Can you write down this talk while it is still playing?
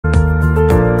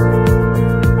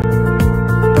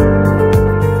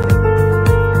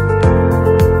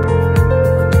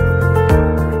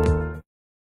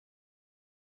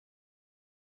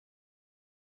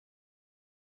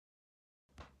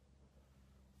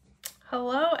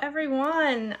Hello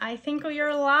everyone, I think we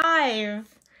are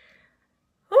live.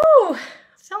 Ooh,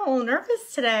 still a little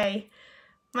nervous today.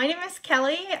 My name is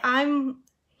Kelly. I'm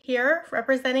here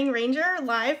representing Ranger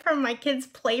live from my kids'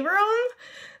 playroom.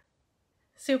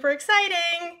 Super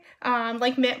exciting.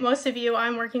 Like most of you,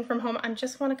 I'm working from home. I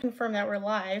just want to confirm that we're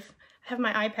live. I have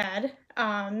my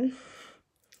iPad.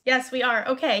 Yes, we are.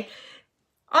 Okay,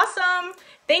 awesome.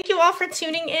 Thank you all for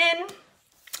tuning in.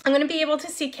 I'm going to be able to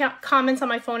see comments on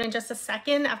my phone in just a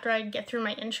second after I get through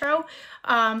my intro,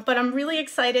 but I'm really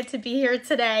excited to be here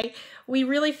today. We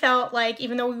really felt like,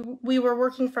 even though we were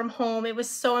working from home, it was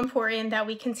so important that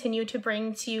we continue to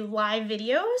bring to you live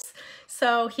videos.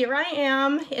 So here I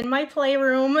am in my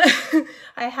playroom.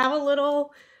 I have a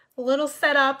little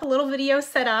setup, a little video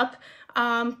set up,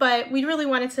 but we really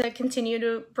wanted to continue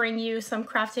to bring you some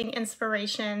crafting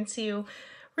inspiration to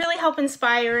really help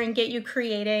inspire and get you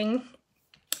creating.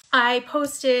 I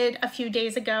posted a few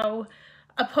days ago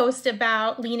a post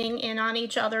about leaning in on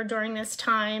each other during this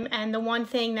time, and the one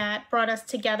thing that brought us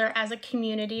together as a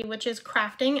community, which is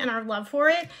crafting and our love for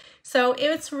it. So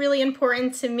it's really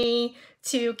important to me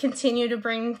to continue to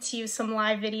bring to you some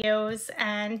live videos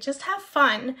and just have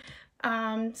fun.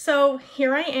 So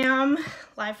here I am,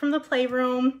 live from the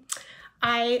playroom.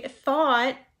 I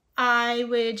thought I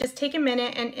would just take a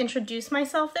minute and introduce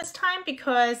myself this time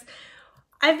because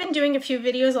I've been doing a few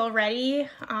videos already,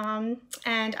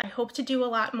 and I hope to do a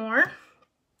lot more.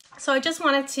 So I just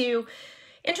wanted to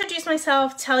introduce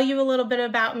myself, tell you a little bit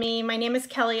about me. My name is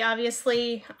Kelly,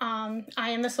 obviously. I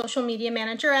am the social media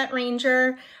manager at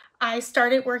Ranger. I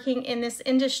started working in this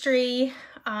industry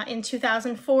in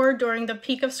 2004 during the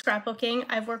peak of scrapbooking.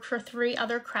 I've worked for 3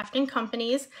 other crafting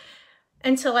companies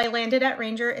until I landed at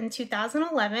Ranger in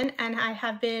 2011, and I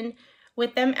have been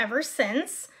with them ever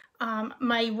since.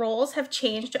 My roles have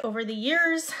changed over the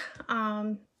years,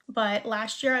 but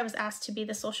last year I was asked to be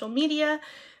the social media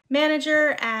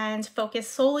manager and focus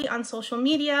solely on social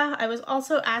media. I was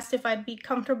also asked if I'd be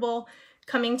comfortable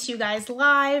coming to you guys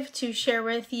live to share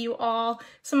with you all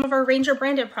some of our Ranger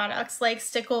branded products like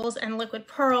Stickles and Liquid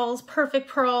Pearls, Perfect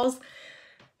Pearls,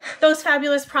 those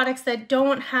fabulous products that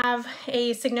don't have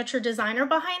a signature designer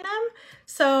behind them.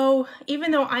 So even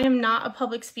though I am not a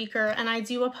public speaker, and I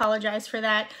do apologize for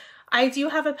that, I do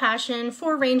have a passion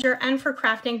for Ranger and for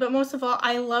crafting, but most of all,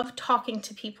 I love talking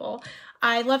to people.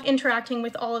 I love interacting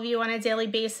with all of you on a daily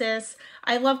basis.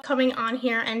 I love coming on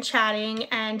here and chatting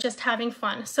and just having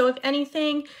fun. So if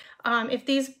anything, if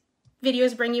these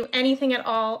videos bring you anything at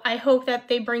all, I hope that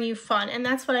they bring you fun. And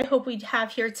that's what I hope we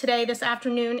have here today, this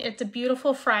afternoon. It's a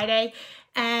beautiful Friday,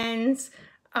 and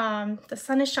the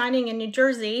sun is shining in New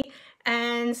Jersey,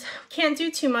 and can't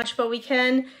do too much, but we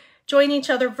can join each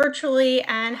other virtually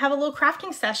and have a little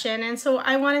crafting session. And so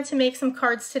I wanted to make some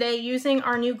cards today using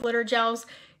our new glitter gels,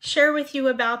 share with you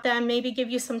about them, maybe give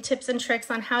you some tips and tricks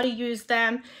on how to use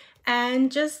them, and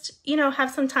just, you know,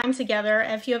 have some time together.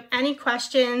 If you have any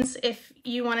questions, if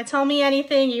you want to tell me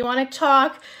anything, you want to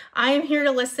talk, I am here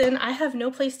to listen. I have no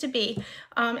place to be.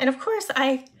 And of course,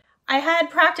 I had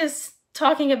practice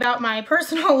talking about my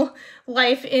personal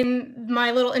life in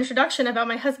my little introduction about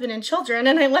my husband and children,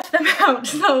 and I left them out.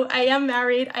 So I am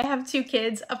married. I have 2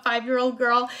 kids, a 5-year-old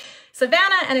girl,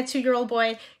 Savannah, and a 2-year-old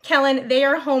boy, Kellen. They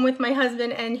are home with my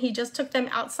husband, and he just took them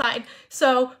outside.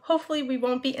 So hopefully we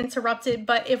won't be interrupted,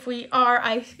 but if we are,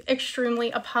 I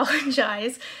extremely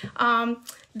apologize.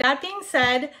 That being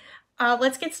said,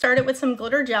 let's get started with some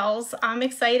glitter gels. I'm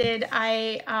excited.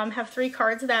 I have 3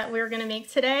 cards that we're going to make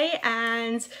today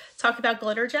and talk about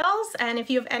glitter gels. And if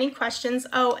you have any questions,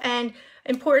 oh, and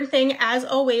important thing, as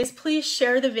always, please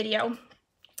share the video.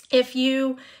 If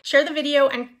you share the video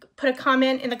and put a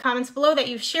comment in the comments below that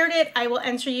you've shared it, I will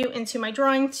enter you into my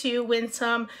drawing to win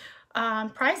some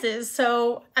prizes.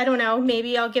 So I don't know,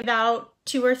 maybe I'll give out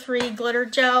 2 or 3 glitter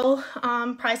gel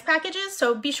prize packages.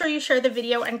 So be sure you share the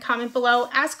video and comment below.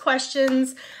 Ask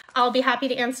questions. I'll be happy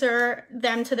to answer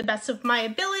them to the best of my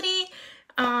ability.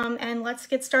 And let's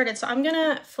get started. So I'm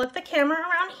gonna flip the camera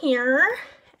around here,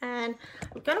 and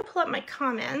I'm gonna pull up my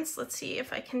comments. Let's see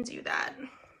if I can do that.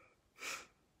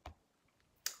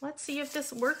 Let's see if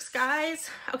this works, guys.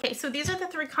 Okay, so these are the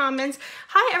 3 comments.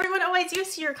 Hi, everyone. Oh, I do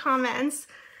see your comments.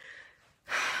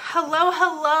 Hello,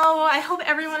 hello. I hope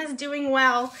everyone is doing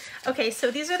well. Okay,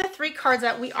 so these are the 3 cards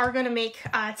that we are going to make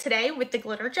today with the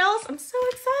glitter gels. I'm so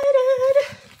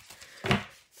excited.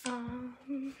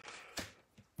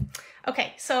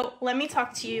 Okay, so let me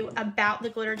talk to you about the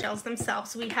glitter gels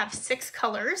themselves. We have 6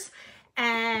 colors.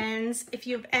 And if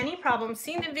you have any problems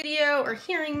seeing the video or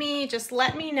hearing me, just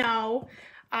let me know.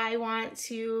 I want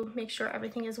to make sure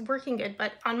everything is working good,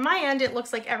 but on my end, it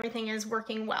looks like everything is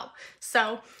working well.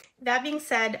 So that being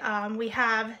said, we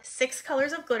have 6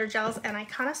 colors of glitter gels, and I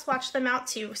kind of swatched them out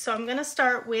too. So I'm gonna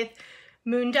start with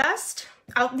Moon Dust.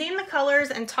 I'll name the colors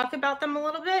and talk about them a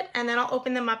little bit, and then I'll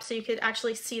open them up so you could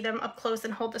actually see them up close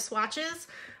and hold the swatches.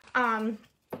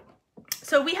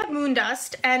 So we have Moon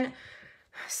Dust, and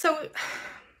so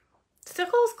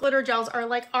Stickles glitter gels are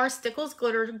like our Stickles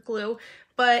glitter glue,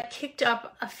 but kicked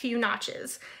up a few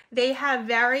notches. They have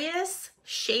various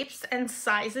shapes and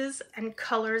sizes and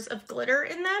colors of glitter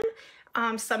in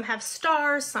them. Some have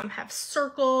stars, some have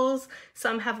circles,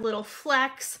 some have little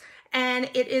flecks, and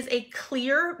it is a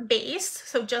clear base.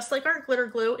 So just like our glitter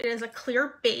glue, it is a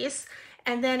clear base,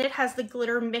 and then it has the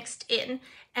glitter mixed in.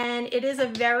 And it is a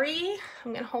very,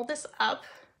 I'm gonna hold this up.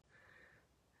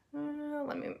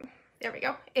 There we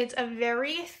go. It's a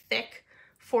very thick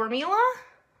formula.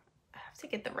 I have to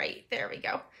get the right, there we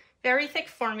go. Very thick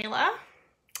formula.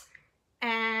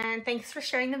 And thanks for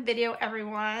sharing the video,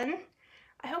 everyone.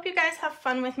 I hope you guys have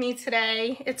fun with me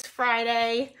today. It's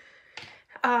Friday.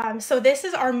 So this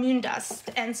is our Moon Dust.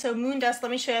 And so Moon Dust,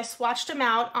 let me show you, I swatched them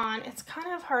out on, it's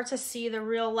kind of hard to see the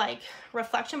real like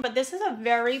reflection, but this is a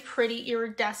very pretty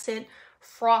iridescent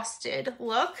frosted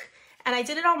look. And I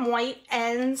did it on white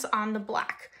ends on the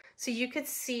black. So you could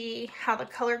see how the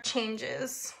color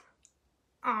changes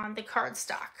on the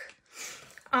cardstock.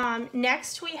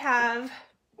 Next we have,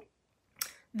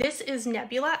 this is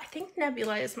Nebula. I think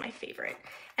Nebula is my favorite.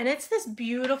 And it's this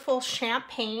beautiful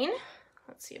champagne.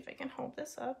 Let's see if I can hold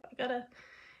this up.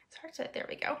 It's hard to, there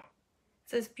we go.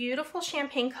 It's this beautiful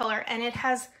champagne color, and it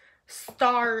has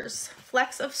stars,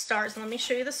 flecks of stars. And let me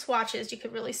show you the swatches. You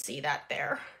could really see that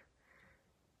there.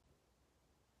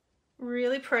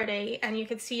 Really pretty, and you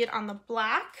can see it on the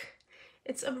black.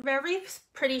 It's a very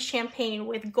pretty champagne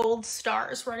with gold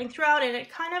stars running throughout, and it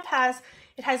kind of has,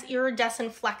 it has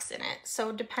iridescent flecks in it.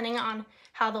 So depending on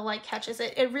how the light catches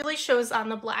it, it really shows on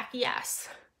the black, yes.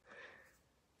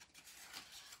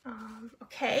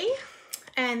 Okay,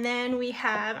 and then we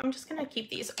have, I'm just gonna keep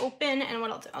these open, and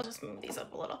what I'll do, I'll just move these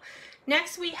up a little.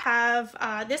 Next we have,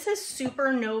 this is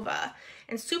Supernova,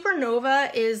 and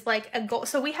Supernova is like a gold,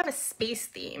 so we have a space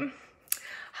theme.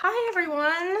 Hi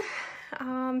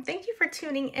everyone, thank you for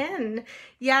tuning in.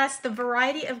 Yes, the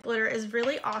variety of glitter is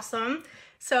really awesome.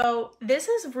 So this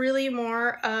is really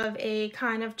more of a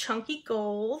kind of chunky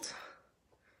gold.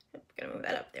 I'm gonna move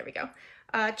that up, there we go.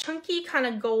 Chunky kind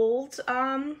of gold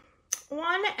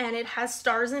one, and it has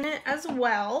stars in it as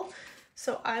well.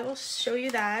 So I will show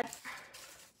you that.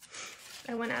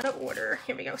 I went out of order.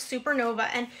 Here we go, Supernova.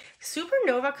 And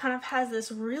Supernova kind of has this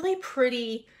really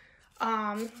pretty,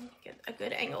 get a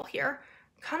good angle here,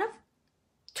 kind of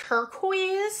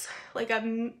turquoise, like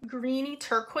a greeny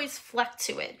turquoise fleck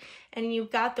to it. And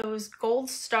you've got those gold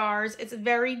stars. It's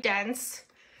very dense.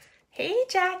 Hey,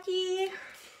 Jackie.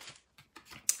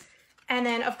 And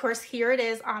then of course, here it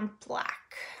is on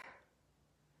black.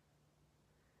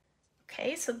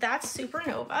 Okay, so that's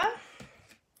Supernova.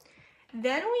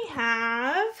 Then we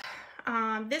have,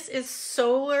 this is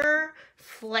Solar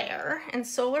Flare, and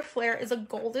Solar Flare is a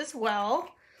gold as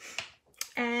well.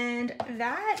 And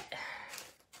that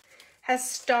has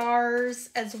stars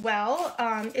as well.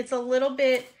 It's a little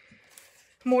bit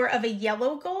more of a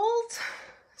yellow gold.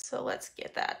 So let's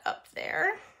get that up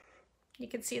there. You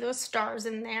can see those stars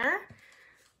in there.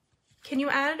 Can you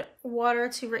add water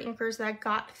to your inkers that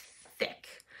got thick?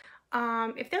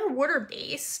 If they're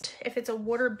water-based, if it's a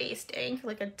water-based ink,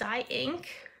 like a dye ink,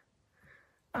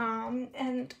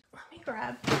 and let me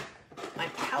grab my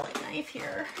palette knife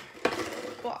here.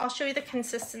 Well, I'll show you the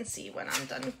consistency when I'm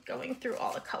done going through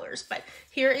all the colors, but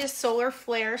here is Solar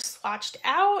Flare swatched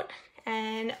out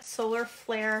and Solar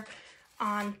Flare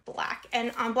on black.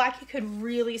 And on black, you could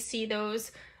really see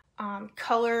those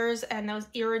colors and those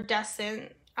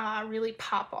iridescent really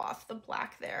pop off the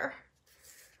black there.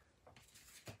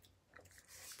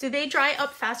 Do they dry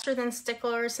up faster than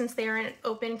Stickles since they are in an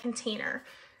open container?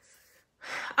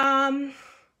 You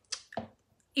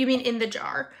mean in the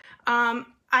jar? I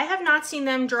have not seen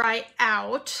them dry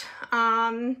out.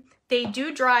 They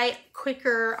do dry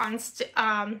quicker on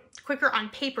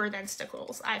paper than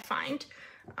Stickles, I find.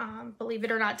 Believe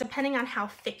it or not, depending on how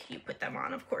thick you put them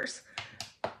on, of course.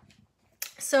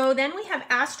 So then we have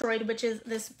Asteroid, which is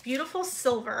this beautiful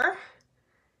silver.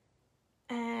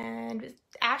 And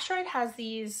Asteroid has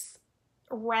these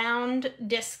round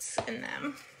discs in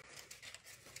them.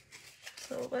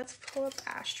 So let's pull up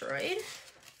Asteroid.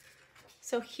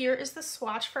 So here is the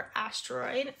swatch for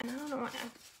Asteroid. And I don't know what,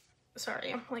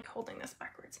 sorry, I'm like holding this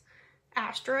backwards.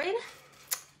 Asteroid.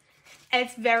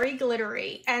 It's very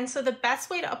glittery. And so the best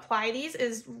way to apply these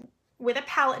is with a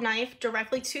palette knife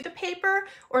directly to the paper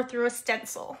or through a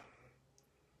stencil.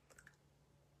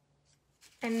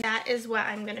 And that is what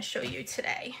I'm going to show you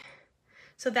today.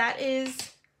 So that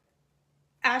is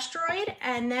Asteroid,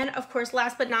 and then of course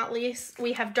last but not least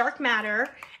we have Dark Matter,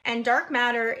 and Dark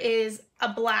Matter is a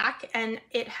black and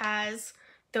it has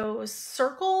those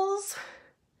circles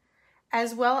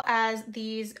as well as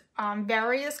these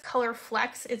various color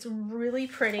flecks. It's really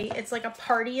pretty. It's like a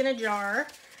party in a jar.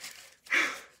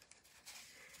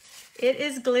 It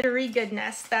is glittery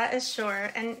goodness, that is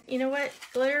sure. And you know what?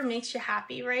 Glitter makes you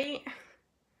happy, right?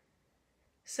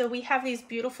 So we have these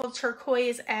beautiful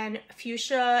turquoise and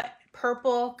fuchsia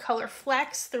purple color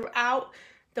flecks throughout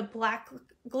the black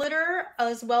glitter,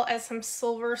 as well as some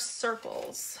silver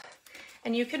circles.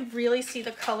 And you can really see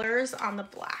the colors on the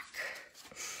black.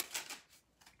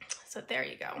 So there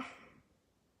you go.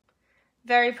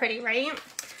 Very pretty, right?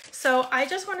 So I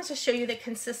just wanted to show you the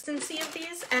consistency of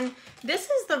these. And this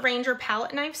is the Ranger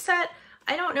palette knife set.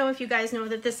 I don't know if you guys know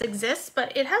that this exists,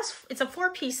 but it's a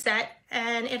 4-piece set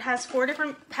and it has 4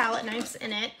 different palette knives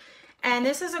in it. And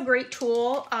this is a great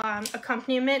tool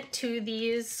accompaniment to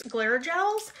these glitter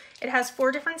gels. It has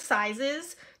 4 different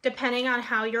sizes depending on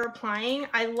how you're applying.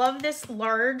 I love this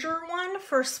larger one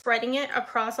for spreading it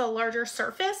across a larger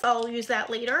surface. I'll use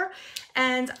that later.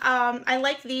 And I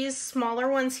like these smaller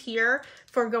ones here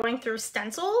for going through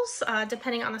stencils,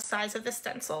 depending on the size of the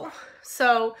stencil.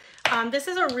 So this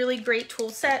is a really great tool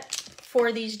set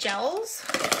for these gels.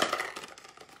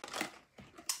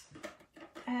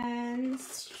 And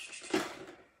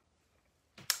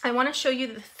I want to show you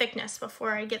the thickness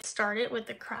before I get started with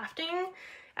the crafting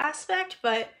aspect,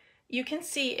 but you can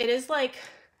see it is like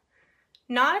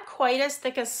not quite as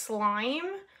thick as slime,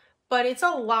 but it's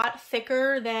a lot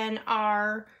thicker than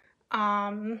our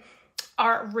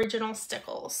original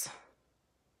Stickles.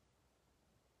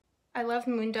 I love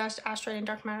Moon Dust, Asteroid, and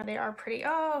Dark Matter. They are pretty.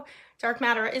 Oh, Dark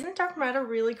Matter. Isn't Dark Matter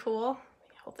really cool? Let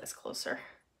me hold this closer.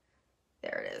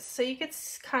 There it is. So you could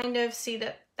kind of see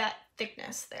that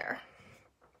thickness there.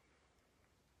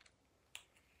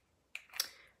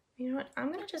 You know what? I'm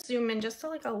going to just zoom in just to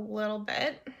like a little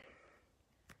bit.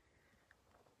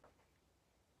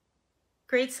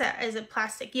 Great set. Is it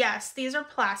plastic? Yes, these are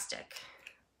plastic.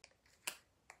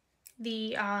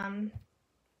 The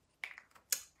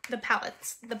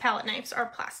palette knives are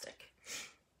plastic.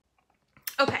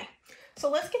 Okay, so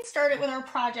let's get started with our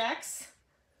projects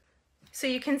so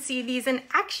you can see these in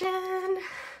action.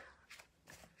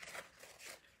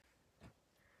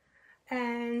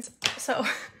 And so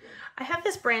I have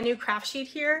this brand new craft sheet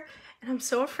here and I'm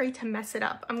so afraid to mess it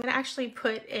up. I'm gonna actually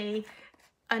put a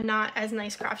not as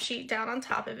nice craft sheet down on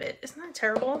top of it. Isn't that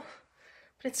terrible?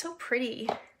 But it's so pretty.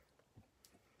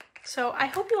 So I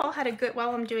hope you all had a good,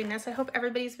 while I'm doing this, I hope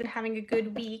everybody's been having a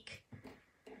good week.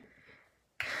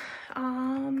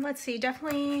 Let's see,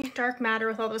 definitely Dark Matter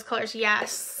with all those colors.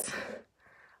 Yes.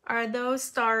 Are those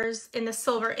stars in the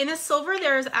silver? In the silver,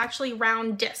 there's actually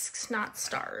round discs, not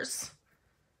stars.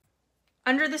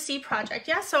 Under the Sea project.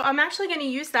 Yeah, so I'm actually going to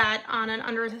use that on an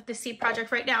Under the Sea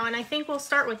project right now, and I think we'll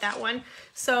start with that one.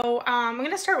 So I'm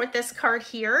going to start with this card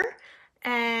here.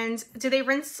 And do they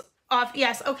rinse off?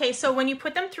 Yes. Okay, so when you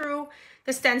put them through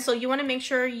the stencil, you want to make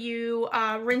sure you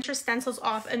rinse your stencils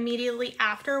off immediately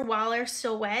after while they're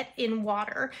still wet in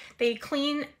water. They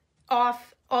clean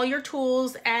off all your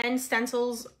tools and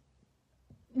stencils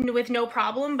with no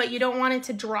problem, but you don't want it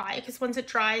to dry, because once it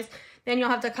dries, then you'll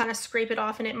have to kind of scrape it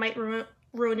off and it might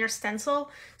ruin your stencil.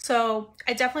 So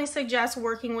I definitely suggest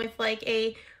working with like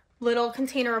a little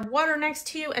container of water next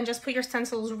to you and just put your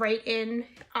stencils right in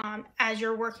as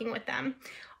you're working with them.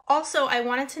 Also, I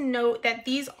wanted to note that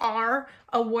these are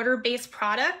a water-based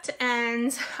product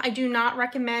and I do not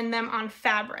recommend them on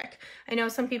fabric. I know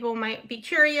some people might be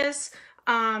curious.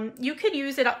 You could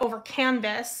use it over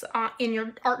canvas in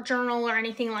your art journal or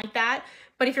anything like that.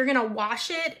 But if you're gonna wash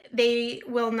it, they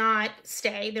will not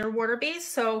stay. They're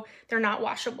water-based, so they're not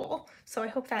washable. So I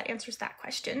hope that answers that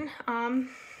question.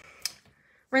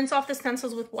 Rinse off the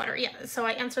stencils with water. Yeah, so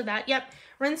I answered that. Yep,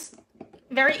 rinse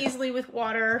very easily with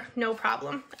water, no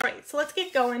problem. All right, so let's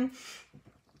get going.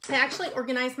 I actually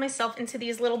organized myself into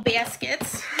these little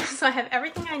baskets. So I have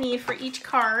everything I need for each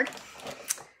card.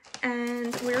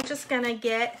 And we're just gonna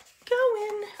get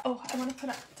going. Oh, I wanna put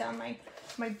down my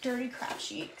dirty craft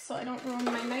sheet so I don't ruin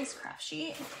my nice craft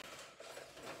sheet.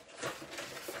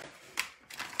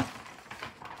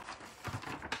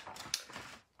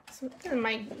 So this is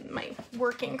my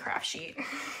working craft sheet.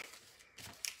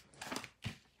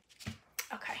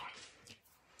 Okay.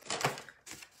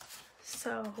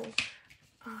 So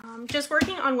Just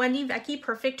working on Wendy Vecchi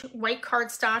Perfect White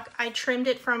Cardstock. I trimmed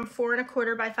it from 4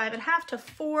 1/4 by 5 1/2 to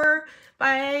 4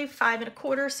 by 5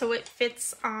 1/4, so it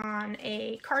fits on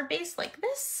a card base like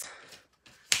this.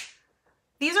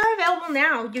 These are available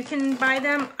now. You can buy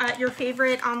them at your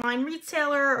favorite online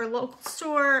retailer or local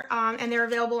store, and they're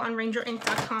available on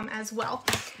rangerinc.com as well.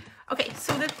 Okay,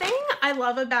 so the thing I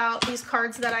love about these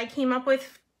cards that I came up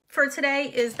with for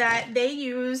today is that they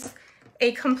use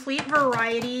a complete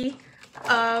variety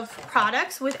of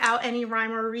products without any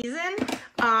rhyme or reason,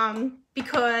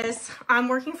 because I'm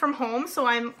working from home, so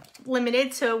I'm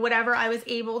limited to whatever I was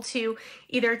able to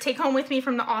either take home with me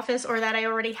from the office or that I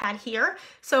already had here.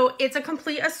 So it's a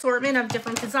complete assortment of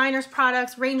different designers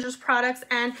products, Rangers products,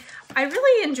 and I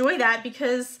really enjoy that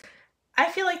because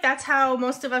I feel like that's how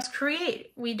most of us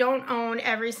create. We don't own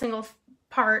every single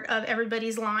part of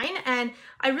everybody's line, and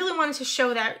I really wanted to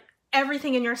show that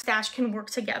everything in your stash can work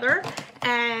together.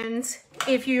 And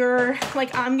if you're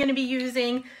like, I'm going to be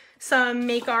using some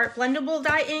Make Art blendable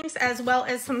dye inks as well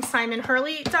as some Simon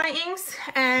Hurley dye inks,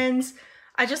 and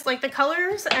I just like the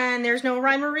colors, and there's no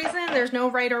rhyme or reason, there's no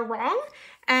right or wrong.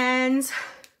 And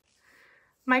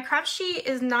my craft sheet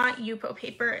is not Yupo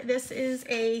paper. This is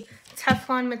a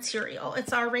Teflon material.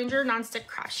 It's our Ranger nonstick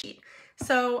craft sheet.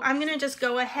 So I'm gonna just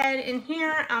go ahead in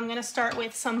here. I'm gonna start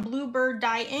with some Bluebird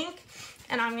dye ink,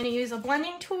 and I'm gonna use a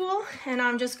blending tool, and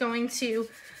I'm just going to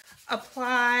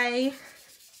apply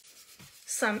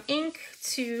some ink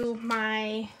to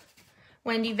my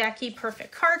Wendy Vecchi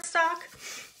Perfect Cardstock.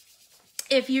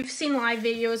 If you've seen live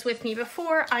videos with me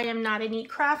before, I am not a neat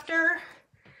crafter.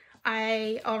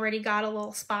 I already got a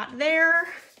little spot there.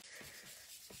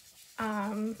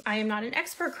 I am not an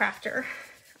expert crafter.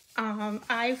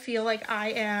 I feel like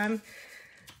I am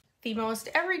the most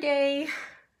everyday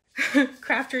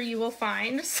crafter you will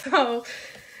find. So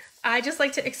I just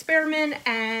like to experiment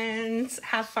and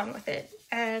have fun with it.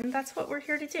 And that's what we're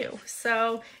here to do.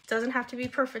 So it doesn't have to be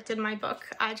perfect in my book.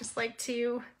 I just like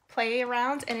to play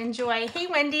around and enjoy. Hey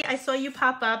Wendy, I saw you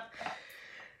pop up.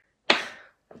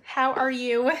 How are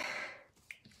you?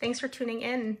 Thanks for tuning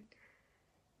in.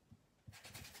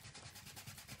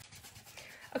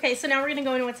 Okay, so now we're gonna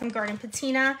go in with some garden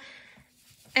patina.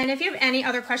 And if you have any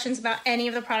other questions about any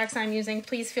of the products I'm using,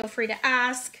 please feel free to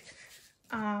ask.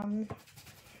 I'm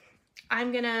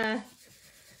gonna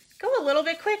go a little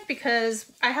bit quick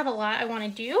because I have a lot I wanna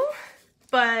do,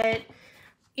 but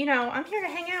you know, I'm here to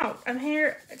hang out. I'm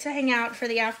here to hang out for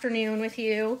the afternoon with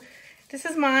you. This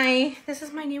is my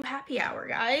new happy hour,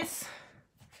 guys.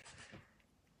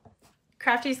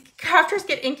 Crafters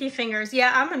get inky fingers.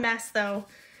 Yeah, I'm a mess though.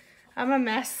 I'm a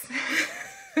mess.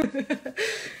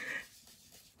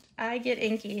 I get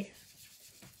inky.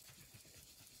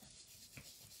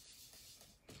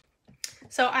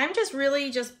 So I'm just really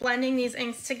just blending these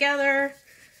inks together,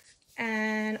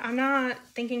 and I'm not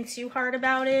thinking too hard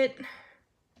about it.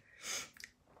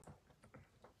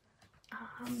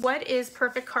 What is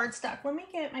Perfect Cardstock? Let me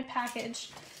get my package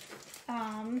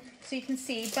so you can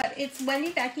see. But it's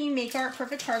Wendy Vecchi Make Art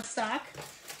Perfect Cardstock.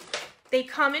 They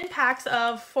come in packs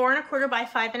of 4 1/4 by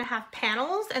 5 1/2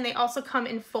 panels, and they also come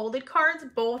in folded cards,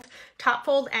 both top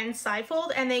fold and side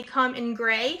fold, and they come in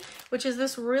gray, which is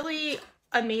this really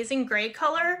amazing gray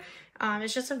color.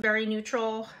 It's just a very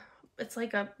neutral, it's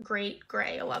like a great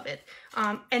gray, I love it,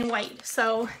 and white.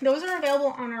 So those are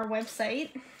available on our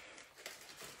website.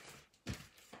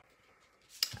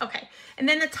 Okay, and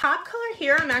then the top color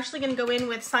here, I'm actually gonna go in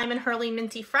with Simon Hurley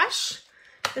Minty Fresh.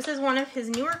 This is one of his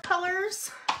newer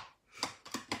colors.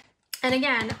 And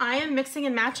again, I am mixing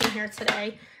and matching here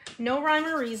today. No rhyme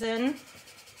or reason.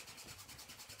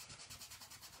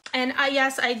 And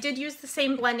yes, I did use the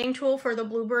same blending tool for the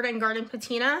Bluebird and Garden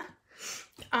Patina.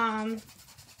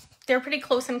 They're pretty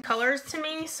close in colors to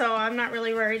me, so I'm not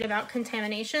really worried about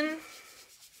contamination.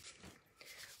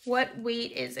 What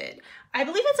weight is it? I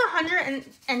believe it's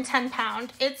 110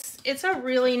 pound. It's a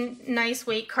really nice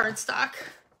weight cardstock.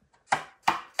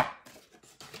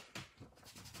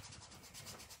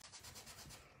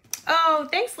 Oh,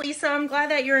 thanks, Lisa. I'm glad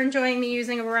that you're enjoying me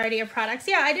using a variety of products.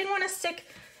 Yeah, I didn't want to stick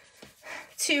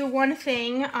to one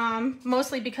thing,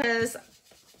 mostly because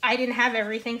I didn't have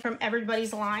everything from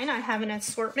everybody's line. I have an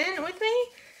assortment with me,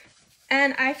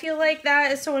 and I feel like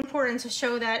that is so important to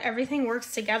show that everything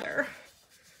works together.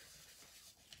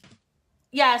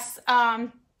 Yes, oh,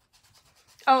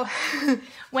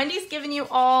 Wendy's given you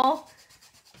all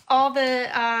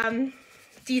the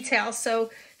details.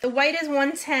 So the white is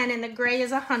 110 and the gray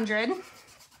is 100.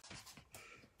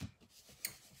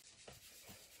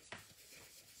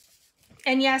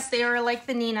 And yes, they are like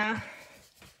the Nina.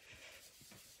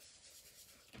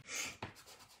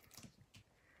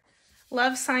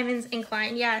 Love Simon's ink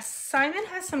line. Yes, Simon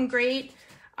has some great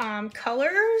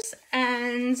colors,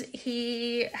 and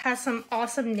he has some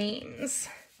awesome names.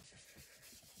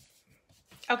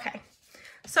 Okay,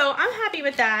 so I'm happy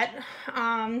with that.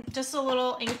 Just a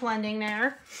little ink blending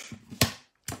there.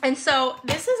 And so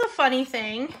this is a funny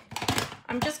thing.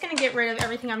 I'm just gonna get rid of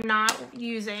everything I'm not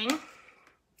using.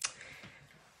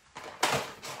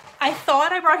 I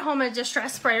thought I brought home a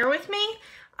distress sprayer with me,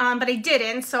 but I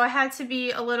didn't, so I had to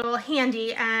be a little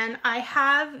handy. And I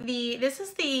have this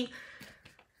is the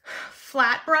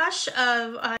flat brush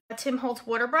of Tim Holtz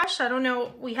water brush. I don't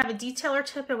know, we have a detailer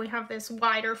tip and we have this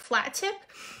wider flat tip.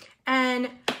 And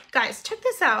guys, check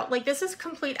this out. Like, this is a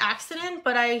complete accident,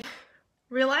 but I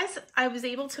realized I was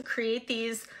able to create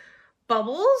these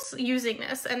bubbles using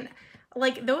this, and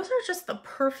like, those are just the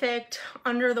perfect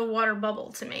under the water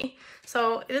bubble to me.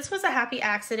 So this was a happy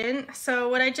accident. So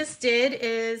what I just did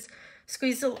is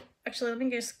squeeze actually, let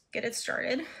me just get it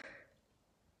started.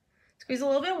 Squeeze a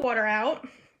little bit of water out,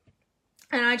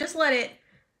 and I just let it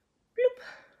bloop,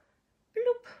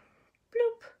 bloop,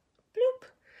 bloop, bloop,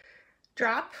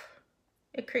 drop.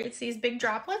 It creates these big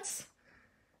droplets.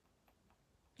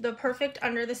 The perfect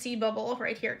under the sea bubble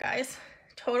right here, guys.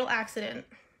 Total accident.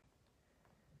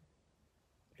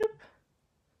 Bloop,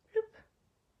 bloop,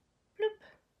 bloop.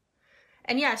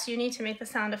 And yes, you need to make the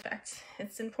sound effect.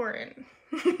 It's important.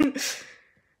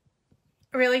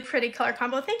 Really pretty color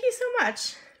combo. Thank you so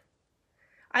much.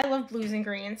 I love blues and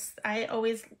greens. I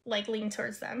always like lean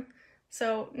towards them.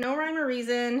 So no rhyme or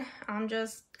reason. I'm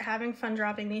just having fun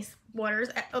dropping these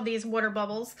water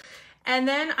bubbles. And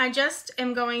then I just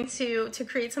am going to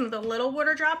create some of the little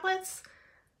water droplets.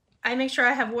 I make sure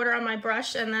I have water on my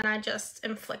brush, and then I just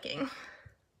am flicking.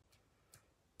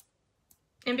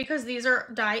 And because these are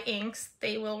dye inks,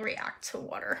 they will react to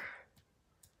water.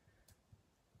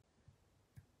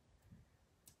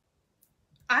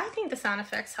 I think the sound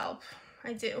effects help.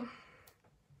 I do.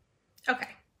 Okay.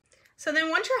 So then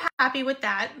once you're happy with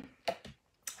that,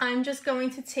 I'm just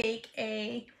going to take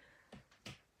I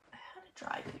had a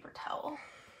dry paper towel.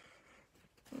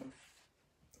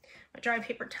 My dry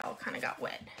paper towel kind of got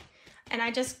wet. And I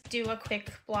just do a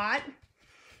quick blot.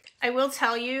 I will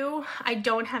tell you, I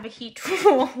don't have a heat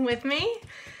tool with me.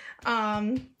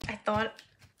 I thought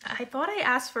I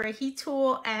asked for a heat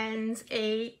tool and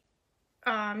a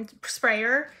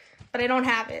sprayer, but I don't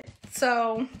have it.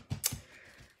 So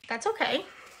that's okay.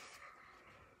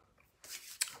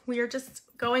 We are just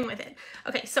going with it.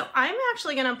 Okay, so I'm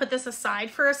actually gonna put this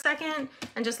aside for a second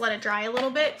and just let it dry a little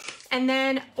bit. And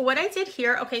then what I did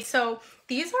here, okay, so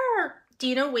these are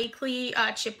Dina Wakley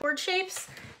chipboard shapes.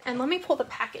 And let me pull the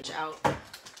package out.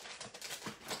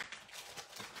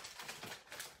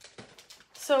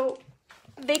 So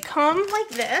they come like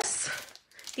this.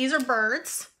 These are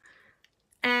birds.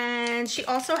 And she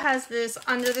also has this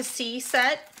Under the Sea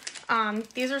set.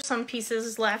 These are some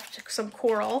pieces left, some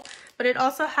coral. But it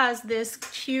also has this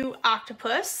cute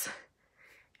octopus.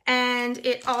 And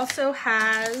it also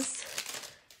has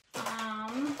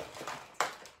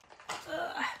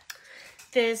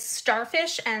this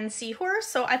starfish and seahorse.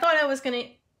 So I thought I was gonna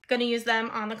use them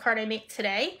on the card I make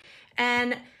today.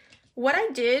 And what I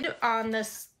did on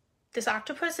this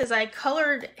octopus is I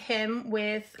colored him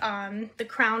with the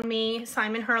Crown Me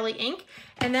Simon Hurley ink,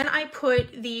 and then I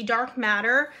put the Dark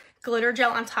Matter glitter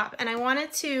gel on top. And I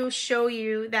wanted to show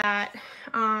you that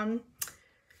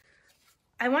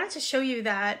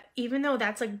even though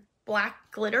that's like black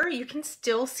glitter, you can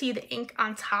still see the ink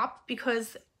on top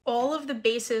because all of the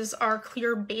bases are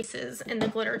clear bases in the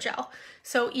glitter gel.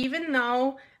 So even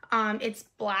though it's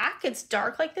black, it's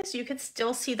dark like this, you could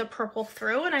still see the purple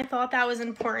through, and I thought that was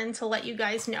important to let you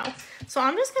guys know. So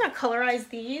I'm just gonna colorize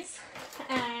these,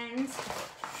 and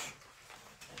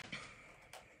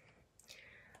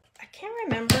I can't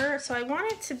remember, so I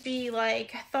want it to be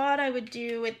like, I thought I would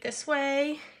do it this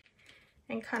way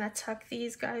and kind of tuck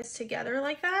these guys together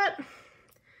like that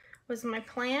was my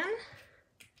plan.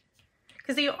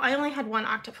 Because I only had one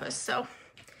octopus, so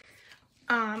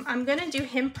I'm gonna do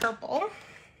him purple.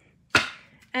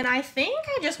 And I think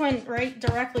I just went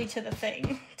directly to the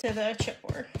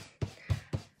chipboard.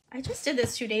 I just did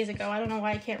this 2 days ago. I don't know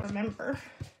why I can't remember.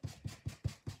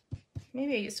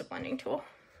 Maybe I used a blending tool.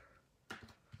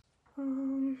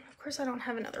 Of course I don't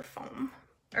have another foam.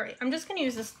 All right, I'm just gonna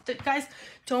use this. Guys,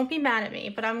 don't be mad at me,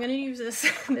 but I'm gonna use this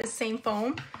same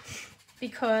foam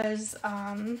because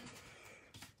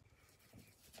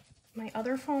my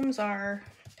other foams are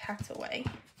packed away.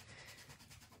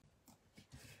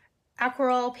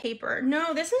 Aquarelle paper.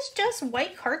 No, this is just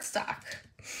white cardstock.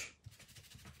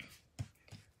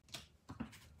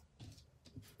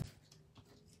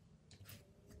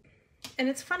 And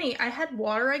it's funny, I had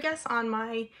water, I guess, on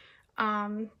my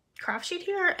craft sheet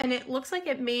here, and it looks like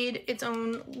it made its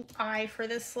own eye for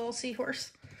this little seahorse.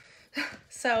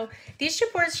 So these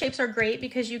chipboard shapes are great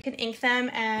because you can ink them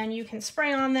and you can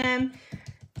spray on them.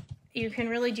 You can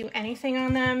really do anything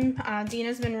on them.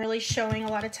 Dina's been really showing a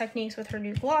lot of techniques with her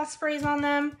new gloss sprays on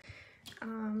them.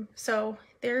 So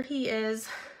there he is,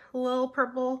 little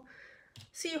purple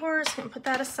seahorse. I'm gonna put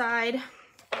that aside.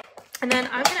 And then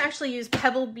I'm gonna actually use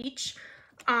Pebble Beach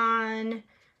on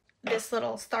this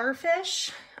little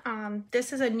starfish.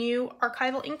 This is a new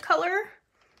archival ink color.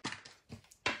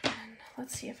 And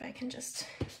let's see if I can just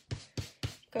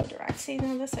go direct. See,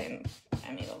 now this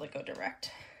I'm able to go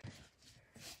direct.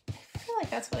 I feel like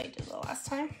that's what I did the last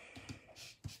time.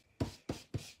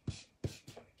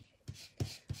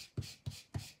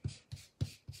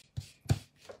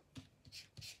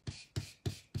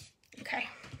 Okay.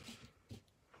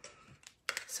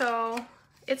 So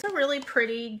it's a really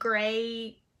pretty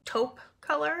gray taupe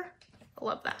color. I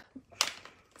love that.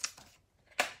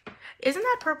 Isn't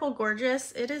that purple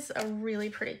gorgeous? It is a really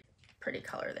pretty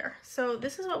color there. So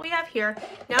this is what we have here.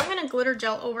 Now I'm gonna glitter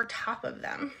gel over top of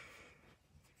them.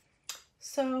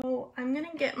 So I'm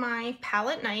gonna get my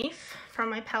palette knife from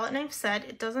my palette knife set.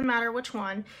 It doesn't matter which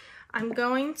one. I'm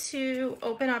going to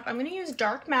open up, I'm gonna use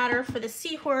dark matter for the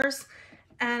seahorse,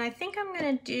 and I think I'm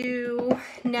gonna do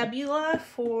Nebula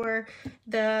for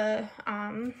the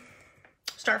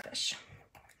starfish.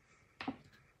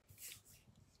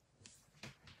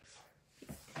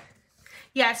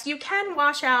 Yes, you can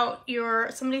wash out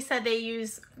your, somebody said they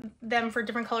use them for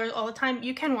different colors all the time.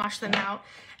 You can wash them out.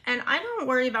 And I don't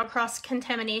worry about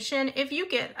cross-contamination. If you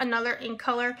get another ink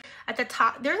color at the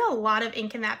top, there's a lot of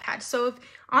ink in that pad. So if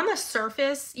on the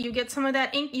surface you get some of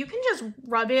that ink, you can just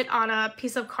rub it on a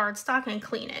piece of cardstock and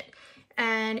clean it.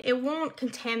 And it won't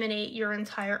contaminate your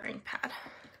entire ink pad.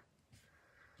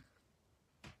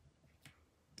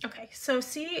 Okay, so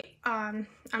see, I'm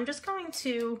just going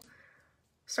to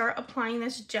start applying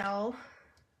this gel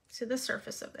to the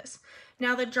surface of this.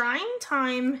 Now the drying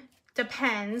time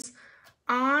depends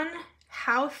on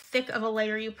how thick of a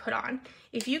layer you put on.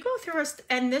 If you go through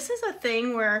and this is a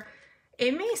thing where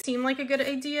it may seem like a good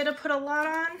idea to put a lot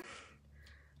on,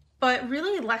 but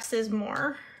really less is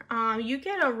more. You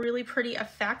get a really pretty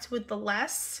effect with the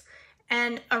less,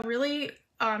 and a really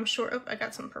short, oh, I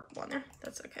got some purple on there,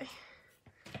 that's okay.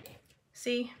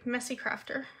 See, messy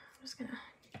crafter. I'm just gonna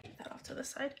get that off to the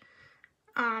side.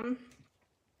 I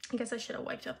guess I should have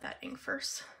wiped up that ink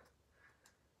first.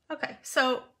 Okay,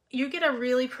 so you get a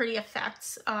really pretty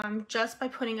effect just by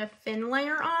putting a thin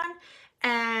layer on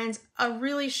and a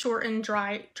really shortened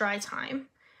dry time.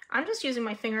 I'm just using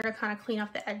my finger to kind of clean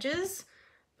up the edges,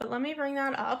 but let me bring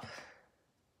that up.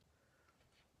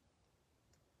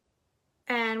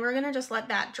 And we're gonna just let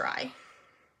that dry.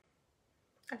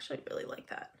 Actually, I really like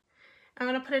that. I'm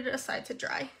gonna put it aside to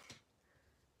dry.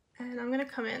 And I'm gonna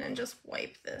come in and just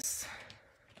wipe this.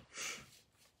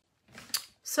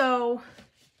 So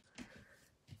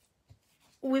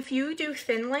if you do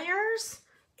thin layers,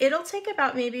 it'll take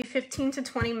about maybe 15 to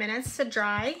 20 minutes to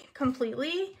dry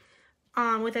completely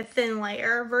with a thin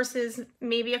layer versus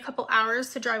maybe a couple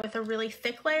hours to dry with a really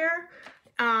thick layer.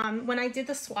 When I did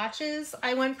the swatches,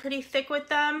 I went pretty thick with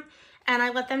them and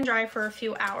I let them dry for a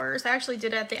few hours. I actually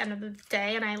did it at the end of the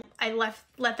day, and I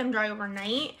let them dry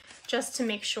overnight just to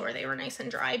make sure they were nice and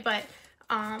dry. But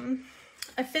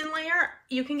a thin layer,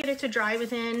 you can get it to dry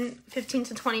within 15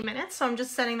 to 20 minutes. So I'm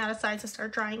just setting that aside to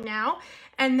start drying now.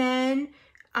 And then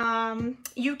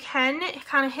you can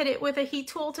kind of hit it with a heat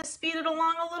tool to speed it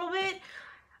along a little bit.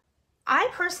 I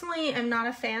personally am not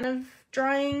a fan of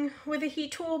drying with a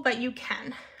heat tool, but you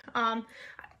can.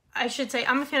 I should say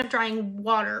I'm a fan of drying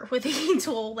water with a heat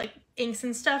tool, like inks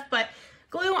and stuff, but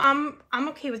glue, I'm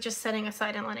okay with just setting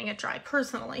aside and letting it dry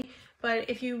personally. But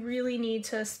if you really need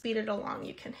to speed it along,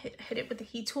 you can hit it with the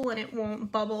heat tool and it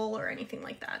won't bubble or anything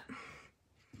like that.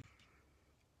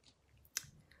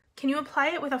 Can you apply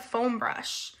it with a foam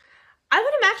brush? I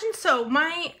would imagine so.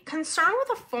 My concern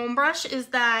with a foam brush is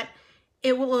that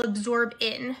it will absorb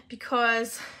in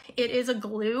because it is a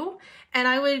glue, and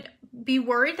I would be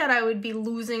worried that I would be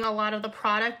losing a lot of the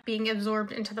product being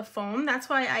absorbed into the foam. That's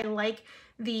why I like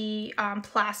the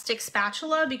plastic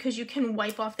spatula, because you can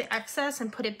wipe off the excess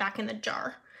and put it back in the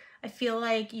jar. I feel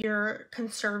like you're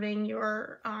conserving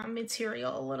your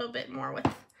material a little bit more with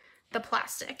the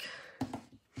plastic.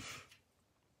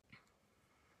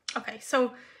 Okay,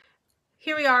 so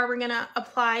here we are. We're gonna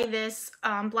apply this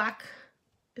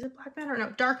is it black matter? No,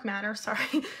 dark matter,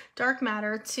 sorry. Dark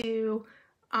matter to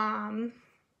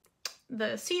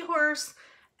the seahorse,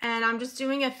 and I'm just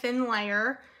doing a thin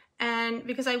layer. And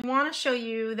because I want to show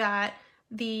you that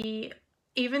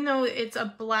even though it's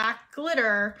a black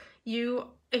glitter,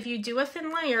 if you do a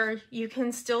thin layer, you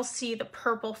can still see the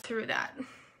purple through that.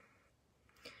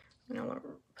 I'm gonna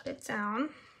put it down.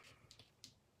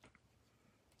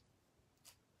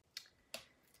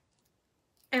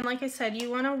 And like I said,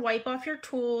 you want to wipe off your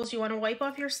tools, you want to wipe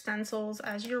off your stencils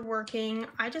as you're working.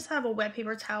 I just have a wet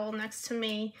paper towel next to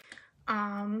me.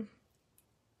 But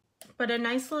a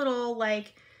nice little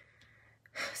like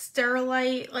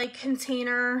Sterilite like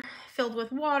container filled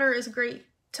with water is great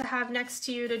to have next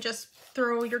to you to just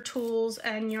throw your tools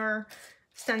and your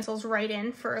stencils right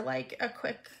in for like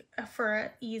for an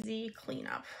easy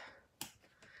cleanup.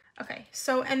 Okay,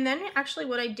 so and then actually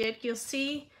what I did, you'll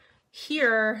see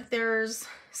here there's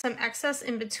some excess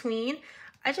in between.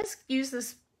 I just used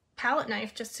this palette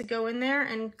knife just to go in there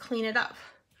and clean it up.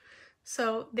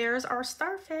 So there's our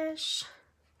starfish.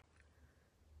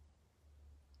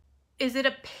 Is it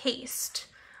a paste?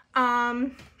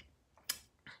 It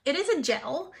is a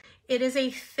gel. It is a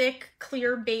thick,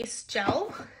 clear base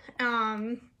gel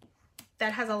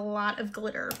that has a lot of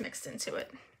glitter mixed into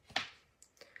it.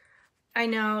 I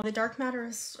know, the dark matter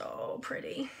is so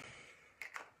pretty.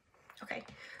 Okay,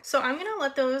 so I'm gonna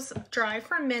let those dry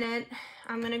for a minute.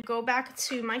 I'm gonna go back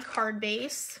to my card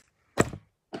base.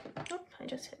 Oh, I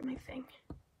just hit my thing.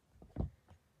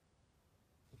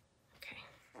 Okay.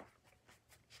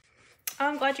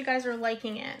 I'm glad you guys are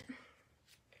liking it.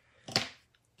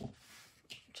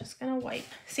 Just gonna wipe.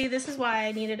 See, this is why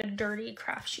I needed a dirty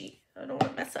craft sheet. I don't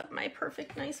want to mess up my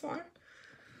perfect nice one.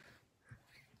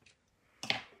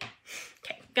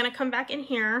 Okay, gonna come back in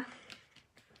here.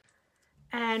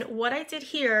 And what I did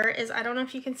here is, I don't know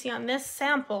if you can see on this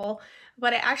sample,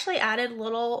 but I actually added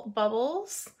little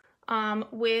bubbles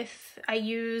I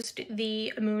used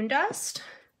the moon dust.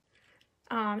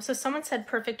 So someone said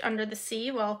perfect under the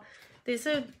sea. Well, these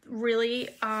are really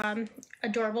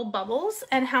adorable bubbles.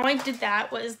 And how I did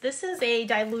that was, this is a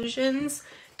Dylusions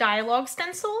dialogue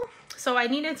stencil. So I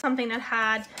needed something that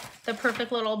had the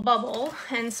perfect little bubble.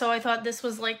 And so I thought this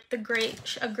was like a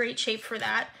great shape for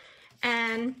that.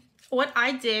 And what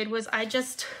I did was I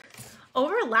just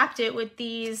overlapped it with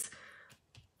these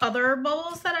other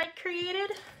bubbles that I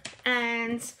created.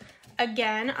 And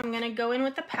again, I'm gonna go in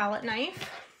with the palette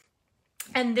knife.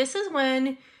 And this is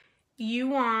when you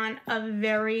want a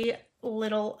very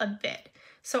little a bit.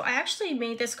 So I actually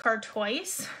made this card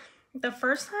twice. The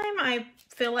first time I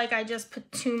feel like I just put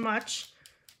too much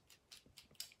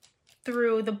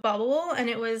through the bubble and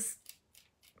it was,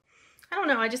 I don't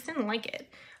know, I just didn't like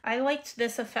it. I liked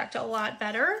this effect a lot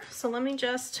better. So let me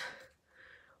just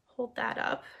hold that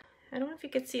up. I don't know if you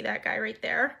could see that guy right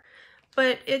there,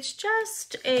 but it's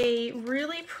just a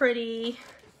really pretty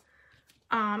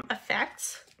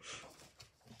effect.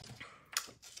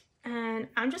 And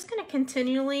I'm just going to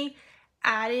continually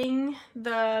adding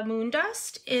the moon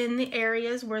dust in the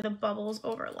areas where the bubbles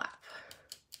overlap.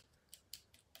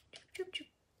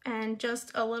 And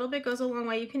just a little bit goes a long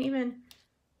way. You can even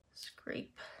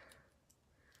scrape.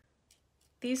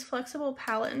 These flexible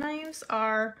palette knives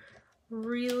are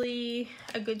really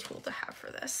a good tool to have for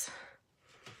this.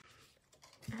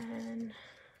 And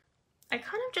I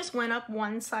kind of just went up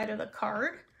one side of the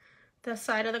card, the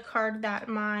side of the card that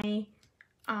my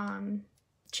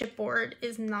chipboard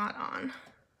is not on.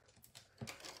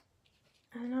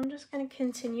 And I'm just going to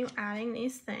continue adding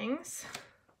these things.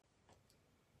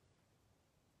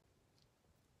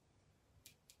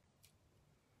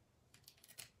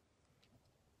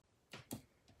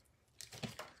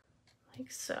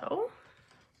 Like so.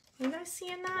 Are you guys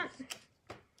seeing that?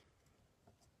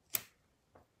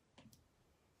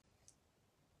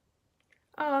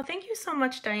 Oh, thank you so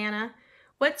much, Diana.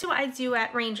 What do I do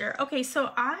at Ranger? Okay,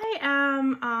 so I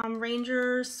am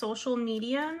Ranger's social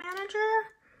media manager.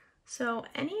 So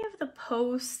any of the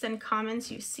posts and comments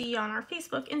you see on our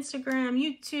Facebook, Instagram,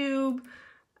 YouTube,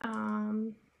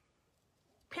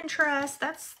 Pinterest,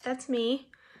 that's me.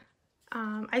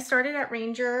 I started at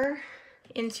Ranger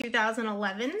in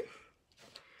 2011.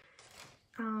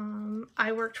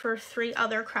 I worked for 3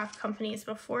 other craft companies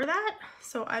before that,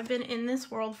 so I've been in this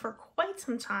world for quite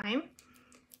some time.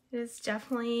 It is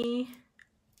definitely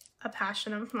a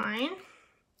passion of mine.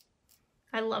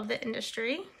 I love the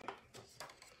industry,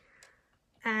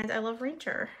 and I love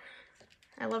Ranger.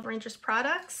 I love Ranger's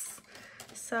products,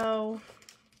 so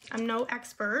I'm no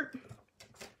expert,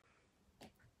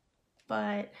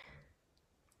 but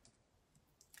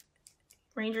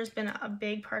Ranger's been a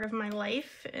big part of my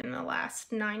life in the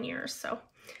last 9 years. So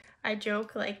I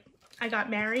joke, like, I got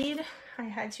married, I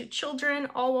had 2 children,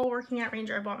 all while working at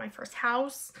Ranger. I bought my first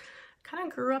house, kind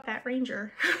of grew up at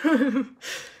Ranger.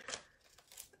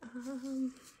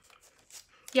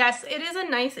 Yes, it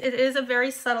is a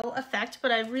very subtle effect,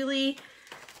 but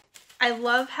I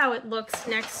love how it looks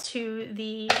next to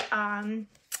the,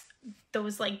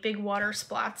 those like big water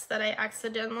splats that I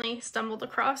accidentally stumbled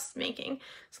across making.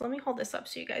 So let me hold this up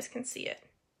so you guys can see it.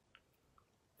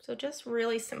 So just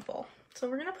really simple. So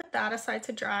we're gonna put that aside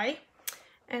to dry.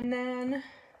 And then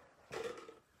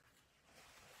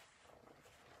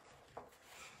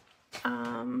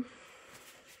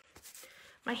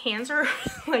my hands are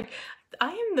like,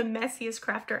 I am the messiest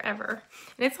crafter ever.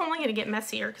 And it's only gonna get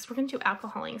messier because we're gonna do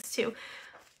alcohol inks too.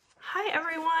 Hi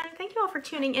everyone, thank you all for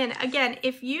tuning in. Again,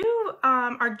 if you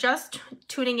are just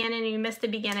tuning in and you missed the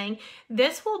beginning,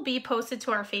 this will be posted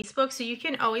to our Facebook, so you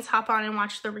can always hop on and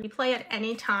watch the replay at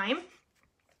any time.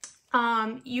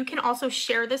 You can also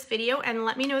share this video and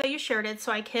let me know that you shared it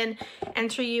so I can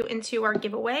enter you into our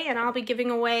giveaway, and I'll be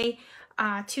giving away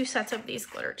 2 sets of these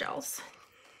glitter gels.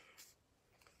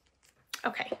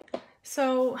 Okay,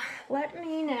 so let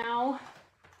me now,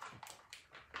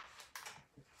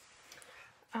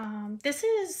 this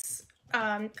is,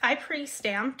 I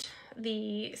pre-stamped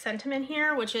the sentiment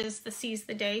here, which is the Seize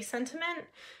the Day sentiment,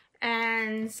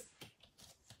 and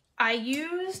I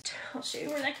used, I'll show you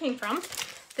where that came from.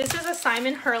 This is a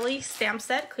Simon Hurley stamp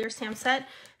set, clear stamp set,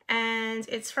 and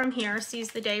it's from here,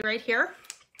 Seize the Day right here.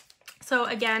 So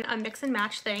again, a mix and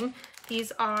match thing.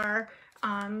 These are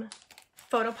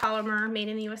photopolymer made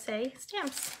in the USA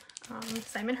stamps,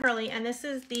 Simon Hurley, and this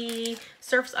is the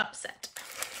Surf's Up set.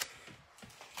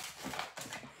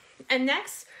 And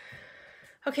next,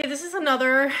 okay, this is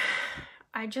another,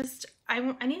 I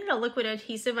needed a liquid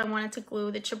adhesive. I wanted to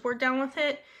glue the chipboard down with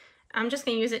it. I'm just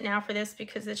gonna use it now for this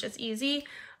because it's just easy.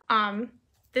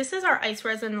 This is our ice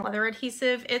resin leather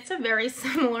adhesive. It's a very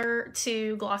similar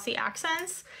to Glossy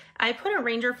Accents. I put a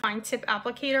Ranger fine tip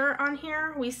applicator on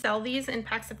here. We sell these in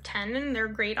packs of 10 and they're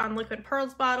great on liquid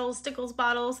pearls bottles, Stickles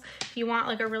bottles. If you want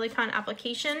like a really fun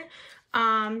application.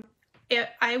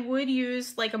 I would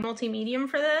use like a multi-medium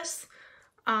for this,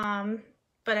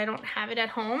 but I don't have it at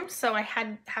home. So I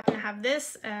happen to have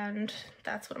this, and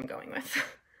that's what I'm going with.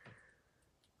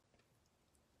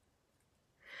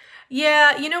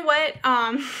 Yeah, you know what?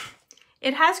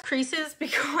 It has creases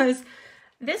because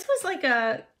this was like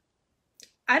a,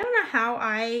 I don't know how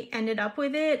I ended up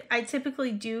with it. I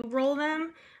typically do roll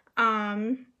them,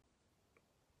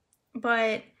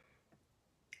 but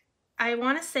I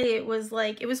want to say it was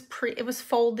like, it was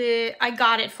folded. I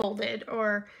got it folded,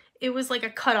 or it was like a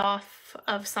cutoff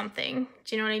of something.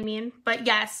 Do you know what I mean? But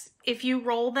yes, if you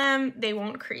roll them, they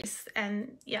won't crease.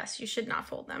 And yes, you should not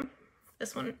fold them.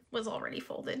 This one was already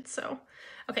folded. So,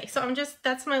 okay, so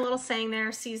that's my little saying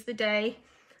there, Seize the Day.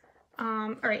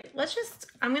 All right,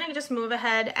 I'm gonna just move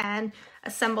ahead and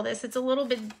assemble this. It's a little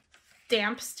bit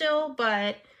damp still,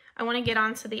 but I wanna get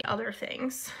on to the other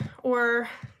things. Or,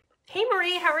 hey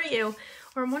Marie, how are you?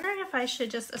 Or I'm wondering if I should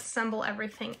just assemble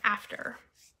everything after.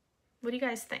 What do you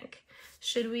guys think?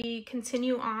 Should we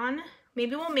continue on?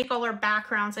 Maybe we'll make all our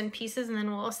backgrounds and pieces and then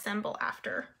we'll assemble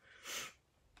after,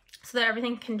 so that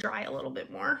everything can dry a little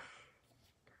bit more.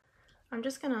 I'm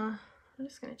just gonna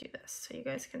do this so you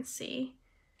guys can see.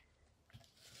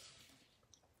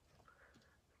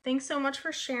 Thanks so much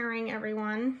for sharing,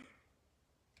 everyone.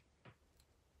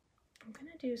 I'm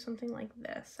gonna do something like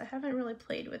this. I haven't really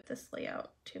played with this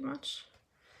layout too much,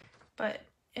 but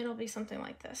it'll be something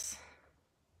like this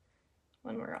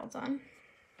when we're all done.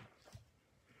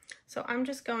 So I'm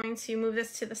just going to move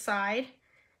this to the side,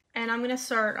 and I'm gonna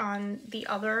start on the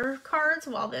other cards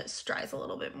while this dries a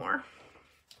little bit more.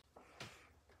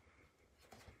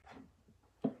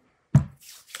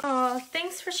 Oh,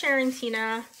 thanks for sharing,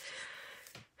 Tina.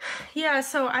 Yeah,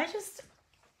 so I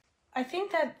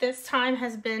think that this time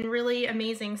has been really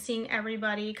amazing, seeing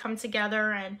everybody come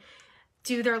together and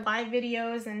do their live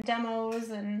videos and demos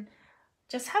and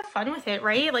just have fun with it,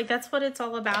 right? Like that's what it's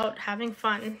all about, having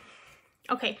fun.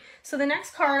 Okay, so the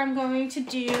next card I'm going to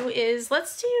do is,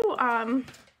 let's do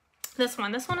this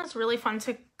one. This one is really fun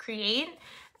to create,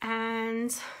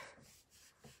 and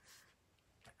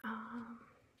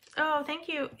oh, thank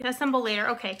you. Assemble later.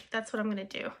 Okay, that's what I'm gonna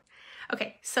do.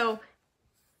 Okay, so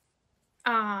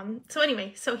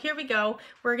anyway, so here we go.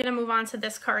 We're gonna move on to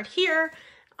this card here.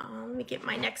 Let me get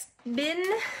my next bin.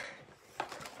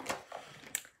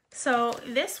 So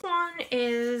this one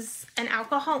is an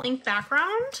alcohol ink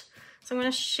background. So I'm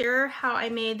going to share how I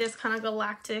made this kind of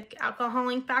galactic alcohol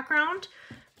ink background.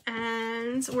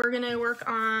 And we're going to work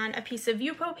on a piece of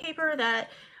Yupo paper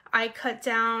that I cut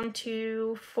down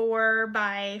to 4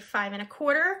 by 5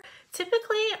 1/4.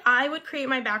 Typically, I would create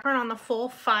my background on the full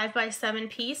 5 by 7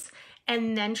 piece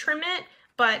and then trim it.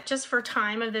 but just for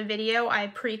time of the video, I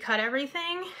pre-cut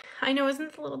everything. I know,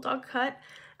 isn't the little dog cut?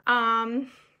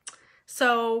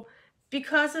 So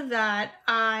because of that,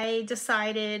 I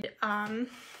decided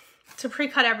to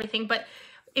pre-cut everything. But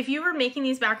if you were making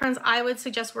these backgrounds, I would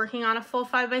suggest working on a full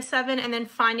 5x7 and then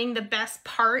finding the best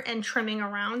part and trimming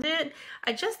around it.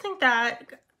 I just think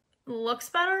that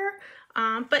looks better.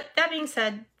 But that being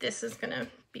said, this is gonna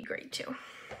be great too.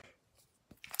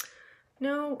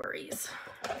 No worries.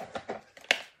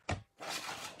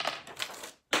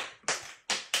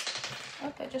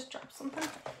 Oh, I just dropped something.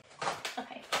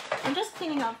 Okay, I'm just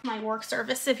cleaning up my work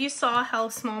surface. If you saw how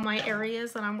small my area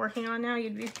is that I'm working on now,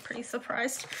 you'd be pretty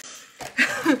surprised.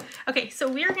 Okay, so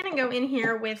we're gonna go in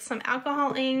here with some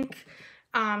alcohol ink,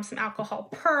 some alcohol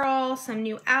pearl, some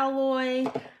new alloy,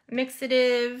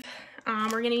 mixative.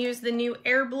 We're gonna use the new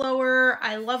air blower.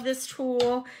 I love this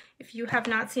tool. If you have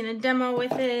not seen a demo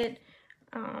with it,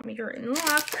 you're in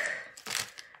luck.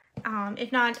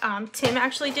 If not, Tim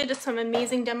actually did some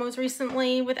amazing demos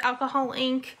recently with alcohol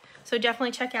ink, so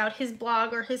definitely check out his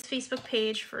blog or his Facebook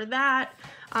page for that.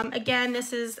 Again,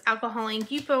 this is alcohol ink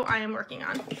Yupo I am working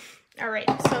on. All right,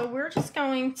 so we're just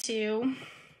going to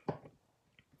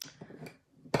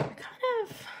kind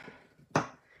of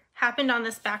happened on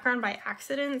this background by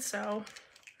accident, so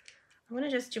I'm gonna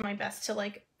just do my best to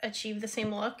like achieve the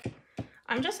same look.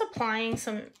 I'm just applying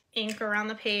some ink around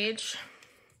the page.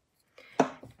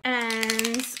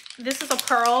 And this is a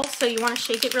pearl, so you want to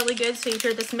shake it really good so you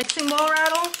hear this mixing bowl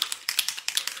rattle.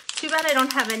 Too bad I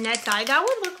don't have a net die. That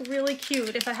would look really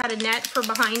cute if I had a net for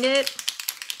behind it,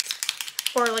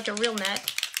 or like a real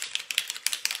net.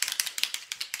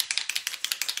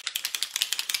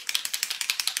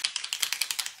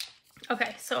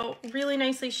 Okay, so really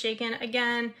nicely shaken.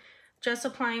 Again, just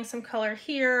applying some color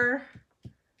here.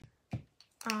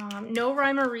 No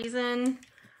rhyme or reason.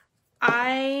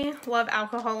 I love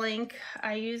alcohol ink.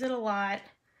 I use it a lot.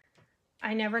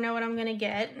 I never know what I'm gonna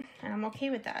get, and I'm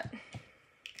okay with that.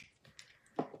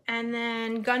 And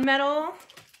then gunmetal.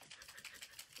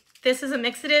 This is a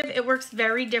mixative. It works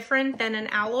very different than an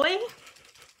alloy.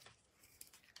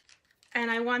 And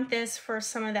I want this for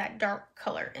some of that dark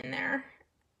color in there.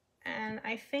 And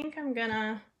I think I'm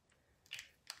gonna,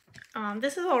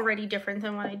 this is already different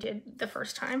than what I did the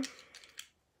first time.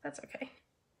 That's okay.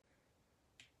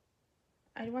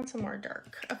 I want some more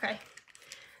dark. Okay.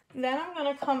 Then I'm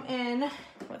gonna come in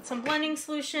with some blending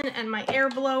solution and my air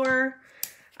blower.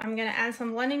 I'm gonna add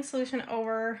some blending solution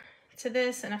over to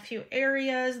this in a few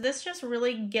areas. This just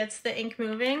really gets the ink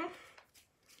moving.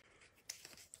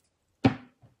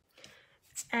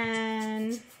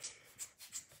 And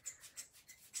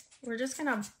we're just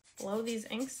gonna blow these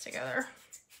inks together.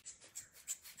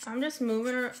 I'm just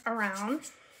moving it around.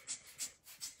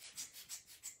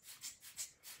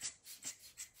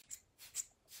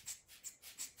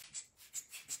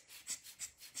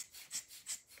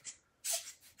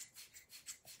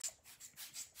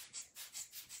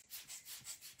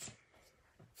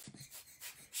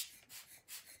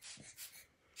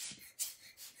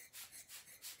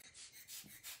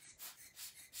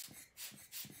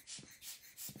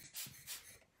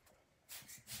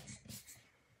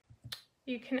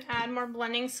 You can add more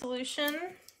blending solution.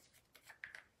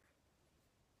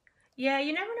 Yeah,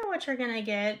 you never know what you're gonna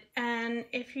get, and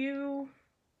if you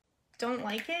don't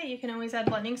like it, you can always add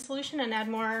blending solution and add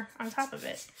more on top of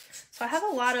it. So I have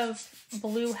a lot of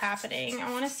blue happening. I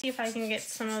want to see if I can get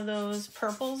some of those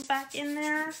purples back in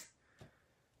there.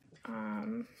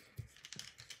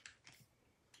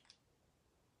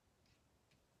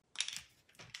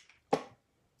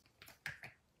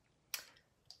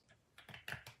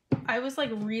 I was like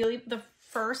really, the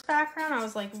first background, I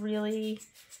was like really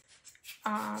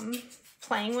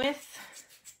playing with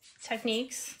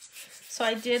techniques. So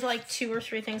I did like 2 or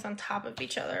 3 things on top of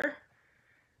each other.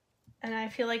 And I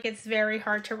feel like it's very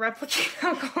hard to replicate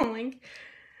alcohol ink.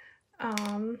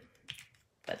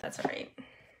 But that's all right.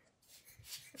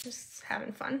 Just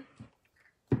having fun.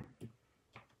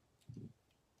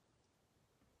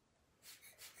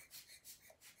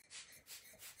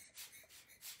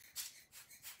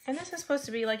 And this is supposed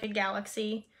to be like a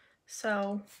galaxy,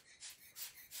 so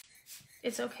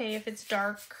it's okay if it's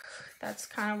dark. That's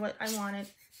kind of what I wanted,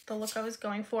 the look I was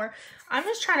going for. I'm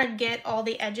just trying to get all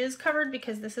the edges covered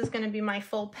because this is going to be my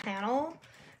full panel.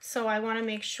 So I want to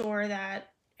make sure that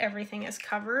everything is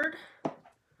covered.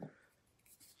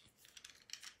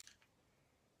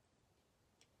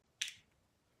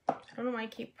 I don't know why I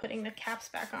keep putting the caps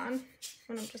back on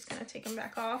when I'm just going to take them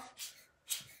back off.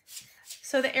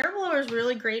 So the air blower is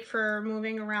really great for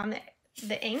moving around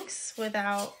the inks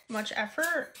without much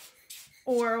effort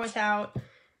or without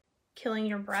killing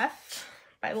your breath.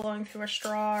 by blowing through a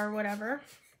straw or whatever.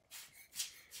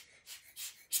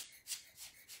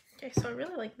 Okay, so I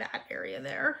really like that area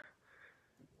there.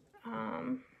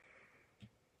 I'm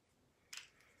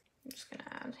just gonna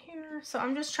add here. So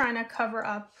I'm just trying to cover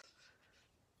up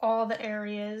all the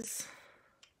areas.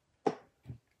 I'm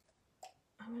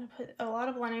gonna put a lot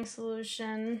of blending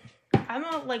solution. I'm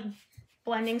a like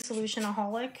blending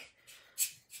solution-aholic.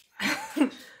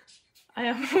 I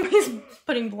am always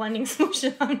putting blending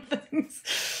solution on things.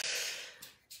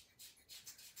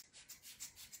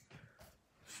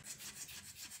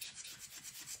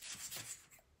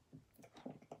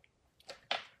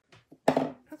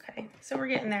 Okay, so we're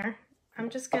getting there. I'm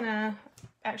just gonna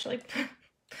actually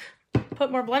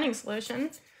put more blending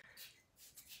solution.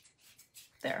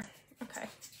 There, okay.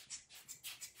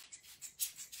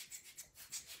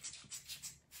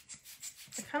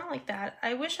 I kind of like that.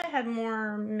 I wish I had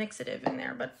more mixative in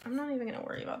there, but I'm not even gonna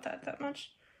worry about that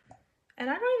much. And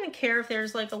I don't even care if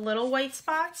there's like a little white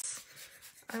spots.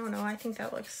 I don't know, I think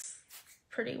that looks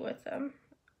pretty with them.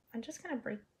 I'm just gonna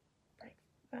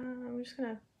I'm just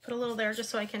gonna put a little there just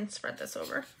so I can spread this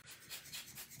over.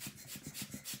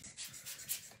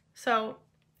 So,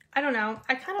 I don't know,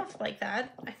 I kind of like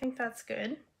that. I think that's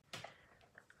good.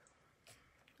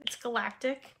 It's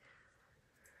galactic.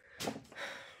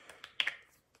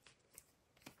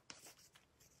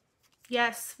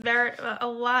 Yes, a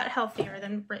lot healthier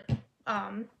than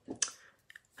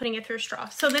putting it through a straw.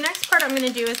 So the next part I'm going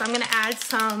to do is I'm going to add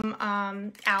some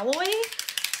alloy.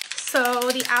 So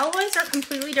the alloys are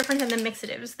completely different than the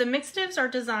mixatives. The mixatives are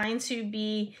designed to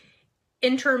be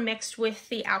intermixed with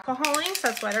the alcohol inks.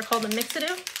 That's why they're called a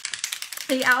mixative.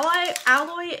 The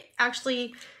alloy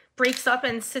actually breaks up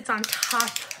and sits on top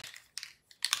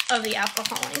of the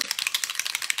alcohol ink.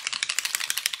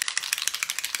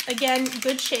 Again,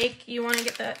 good shake. You want to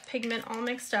get the pigment all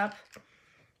mixed up.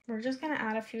 We're just going to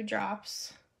add a few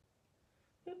drops.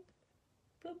 Boop,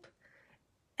 boop.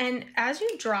 And as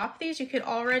you drop these, you could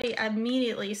already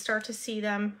immediately start to see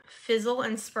them fizzle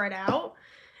and spread out.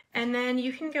 And then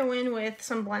you can go in with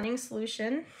some blending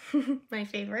solution, my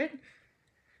favorite.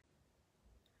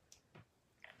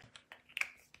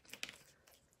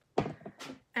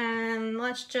 And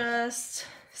let's just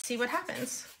see what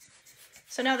happens.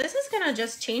 So now this is gonna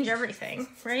just change everything,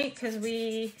 right? Because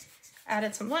we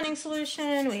added some blending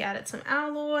solution, we added some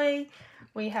alloy,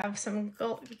 we have some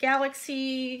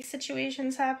galaxy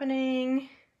situations happening.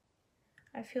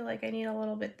 I feel like I need a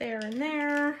little bit there and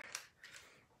there.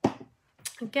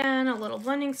 Again, a little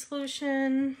blending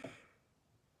solution.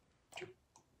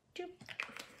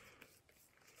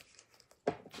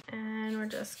 And we're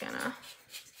just gonna,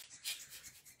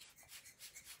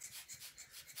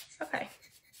 okay.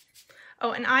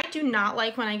 Oh, and I do not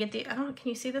like when I get the, can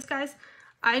you see this, guys?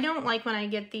 I don't like when I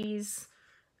get these,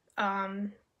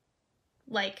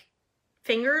 like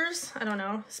fingers, I don't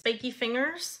know, spiky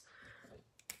fingers,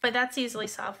 but that's easily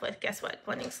solved with, guess what,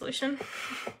 blending solution.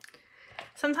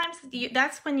 Sometimes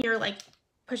that's when you're like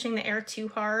pushing the air too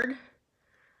hard.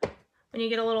 When you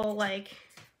get a little like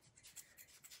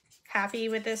happy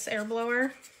with this air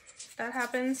blower, that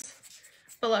happens.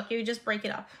 But look, you just break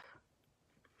it up.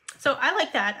 So I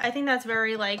like that. I think that's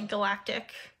very like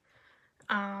galactic.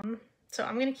 So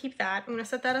I'm gonna keep that. I'm gonna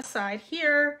set that aside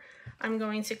here. I'm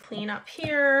going to clean up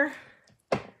here.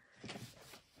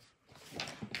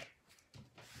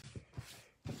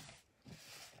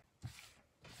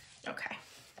 Okay.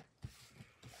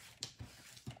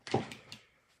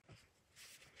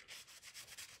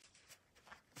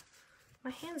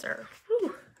 My hands are,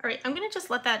 whew. All right, I'm gonna just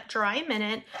let that dry a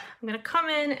minute. I'm gonna come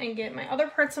in and get my other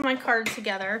parts of my card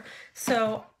together.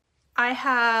 So I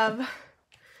have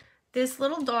this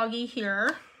little doggy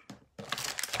here,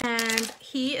 and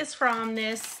he is from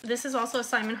this is also a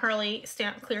Simon Hurley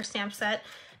clear stamp set.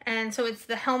 And so it's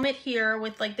the helmet here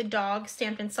with like the dog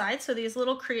stamped inside. So these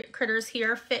little critters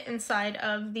here fit inside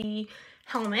of the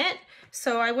helmet.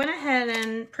 So I went ahead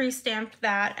and pre-stamped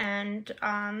that and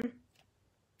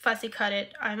fussy cut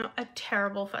it. I'm a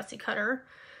terrible fussy cutter,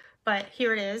 but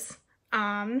here it is.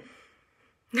 I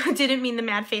didn't mean the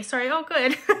mad face, sorry. Oh,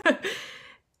 good.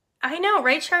 I know,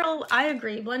 right, Cheryl? I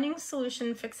agree. Blending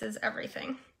solution fixes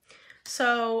everything.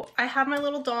 So I have my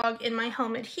little dog in my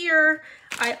helmet here.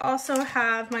 I also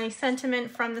have my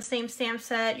sentiment from the same stamp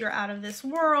set, You're Out of This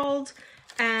World,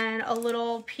 and a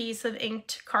little piece of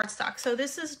inked cardstock. So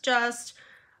this is just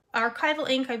archival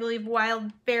ink, I believe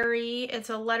Wild Berry.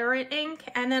 It's a letterite ink.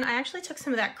 And then I actually took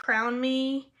some of that Crown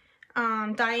Me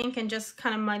dye ink and just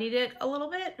kind of muddied it a little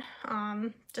bit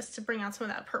just to bring out some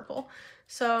of that purple.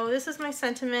 So this is my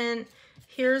sentiment.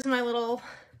 Here's my little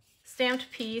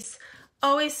stamped piece.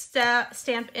 always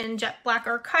stamp in jet black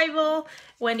archival.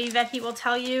 Wendy Vecchi will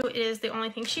tell you it is the only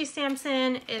thing she stamps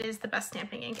in. It is the best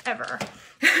stamping ink ever.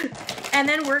 And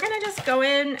then we're gonna just go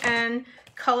in and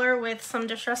color with some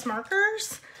distress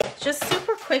markers. Just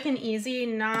super quick and easy,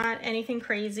 not anything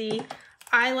crazy.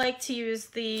 I like to use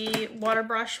the water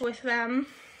brush with them.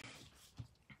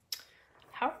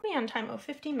 How are we on time? Oh,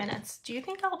 50 minutes. Do you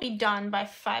think I'll be done by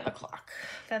 5 o'clock?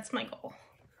 That's my goal.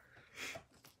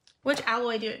 Which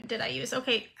alloy did I use?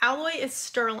 Okay, alloy is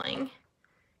sterling.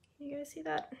 You guys see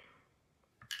that?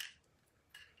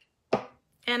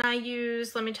 And I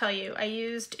used, let me tell you, I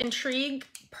used Intrigue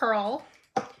Pearl.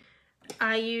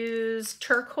 I used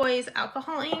turquoise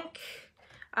alcohol ink.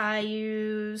 I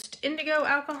used indigo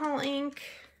alcohol ink.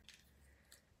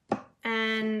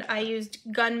 And I used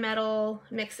gunmetal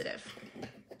mixative.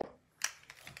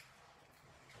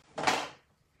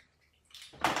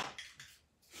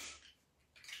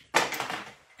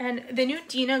 And the new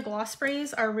Dina gloss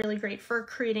sprays are really great for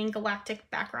creating galactic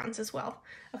backgrounds as well.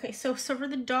 Okay, so for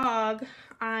the dog,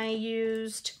 I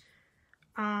used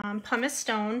pumice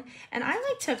stone, and I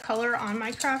like to color on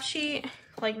my craft sheet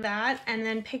like that and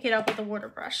then pick it up with a water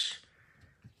brush.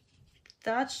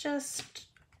 That's just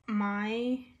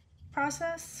my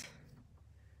process.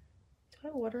 Do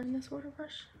I water in this water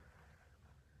brush?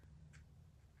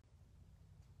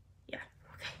 Yeah,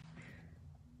 okay.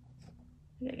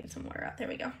 I gotta get some water out. There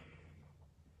we go.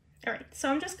 All right, so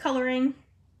I'm just coloring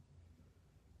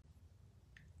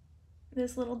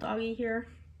this little doggy here.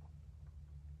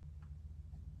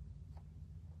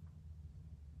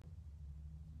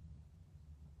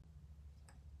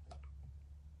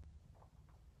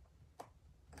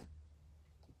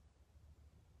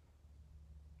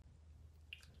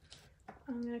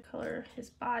 I'm gonna color his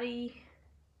body.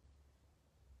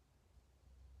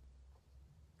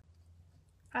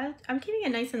 I'm keeping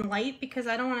it nice and light because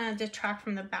I don't want to detract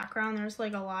from the background. There's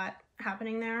like a lot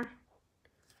happening there.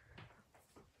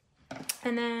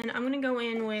 And then I'm gonna go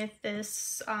in with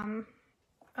this, oh,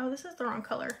 this is the wrong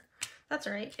color. That's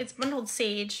all right, it's bundled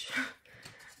sage.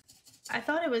 I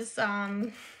thought it was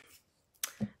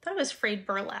frayed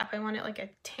burlap. I wanted like a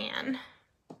tan.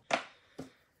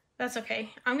 That's okay.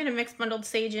 I'm gonna mix bundled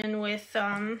sage in with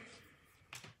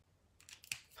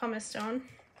pumice stone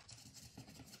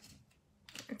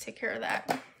and take care of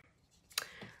that.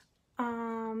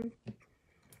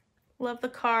 Love the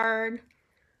card.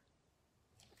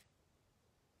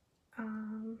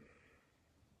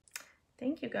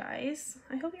 Thank you guys.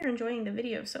 I hope you're enjoying the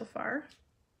video so far.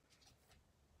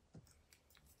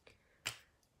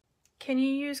 Can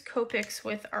you use Copics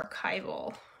with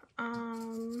archival?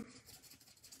 I'm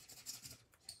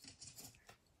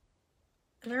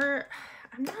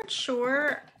not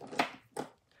sure.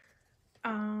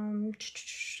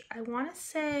 I want to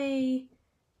say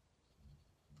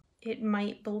it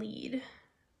might bleed.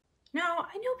 No,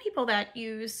 I know people that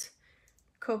use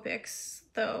Copics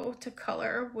though to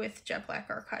color with jet black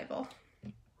archival.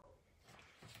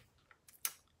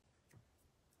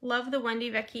 Love the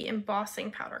Wendy Vecchi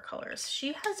embossing powder colors.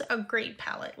 She has a great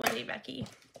palette, Wendy Vecchi.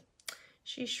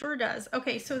 She sure does.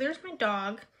 Okay, so there's my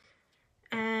dog,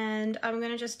 and I'm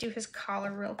gonna just do his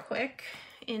collar real quick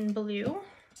in blue.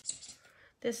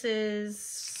 This is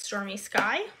Stormy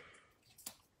Sky.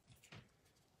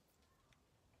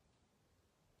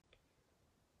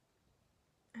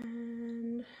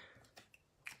 And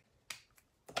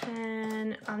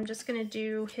then I'm just gonna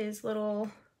do his little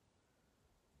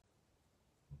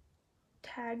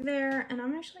tag there, and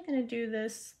I'm actually gonna do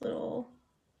this little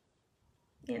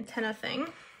antenna thing.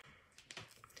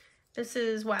 This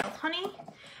is Wild Honey,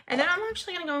 and then I'm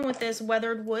actually gonna go in with this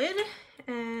Weathered Wood,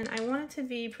 and I want it to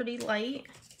be pretty light.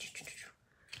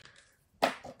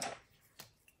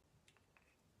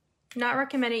 Not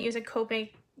recommending using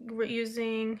Copic,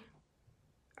 using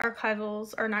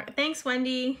archivals or not. Thanks,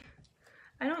 Wendy.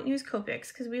 I don't use Copics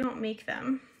because we don't make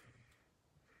them.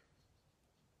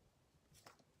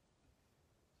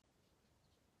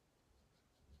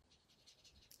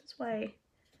 That's why.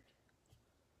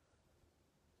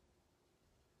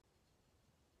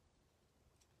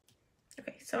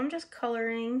 Okay, so I'm just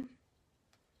coloring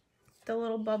the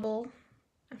little bubble.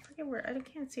 I forget where, I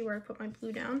can't see where I put my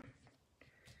blue down.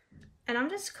 And I'm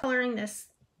just coloring this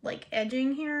like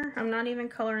edging here. I'm not even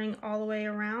coloring all the way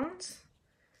around.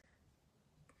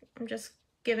 I'm just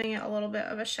giving it a little bit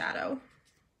of a shadow.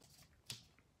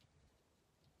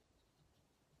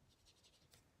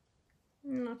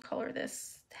 I'm gonna color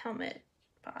this helmet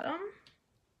bottom.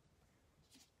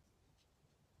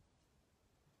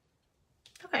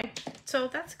 Okay, so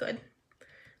that's good.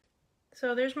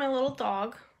 So there's my little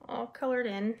dog all colored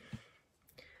in.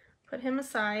 Put him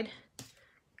aside.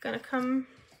 gonna come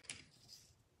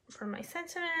for my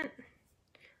sentiment.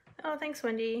 Oh, thanks,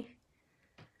 Wendy.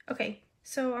 Okay,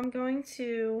 so I'm going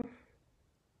to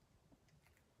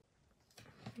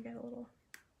get a little,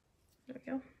 there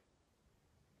we go.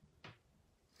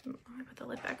 I'm gonna put the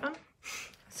lid back on.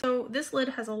 So this lid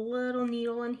has a little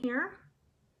needle in here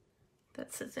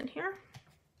that sits in here.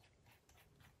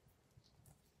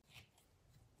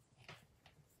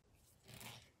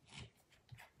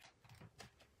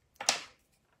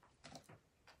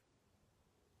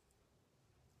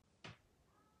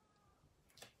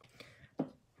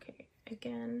 Okay,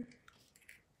 again,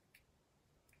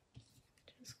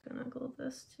 just gonna glue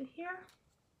this to here.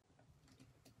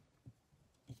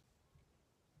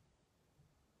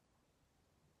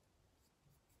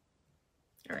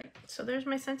 All right, so there's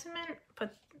my sentiment,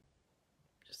 but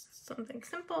just something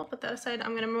simple, put that aside.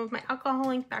 I'm gonna move my alcohol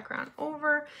ink background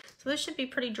over. So this should be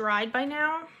pretty dried by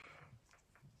now.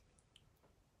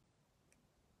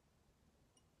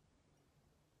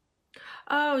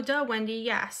 Oh, duh, Wendy,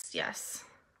 yes, yes.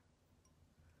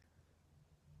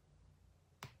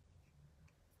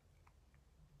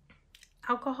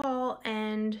 Alcohol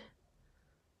and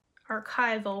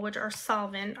archival, which are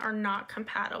solvent, are not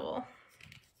compatible.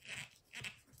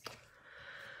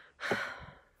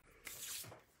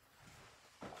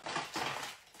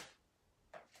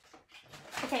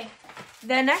 Okay,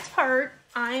 the next part,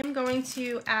 I'm going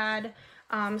to add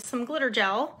some glitter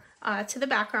gel to the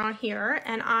background here,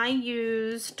 and I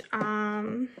used,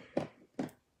 what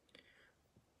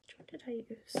did I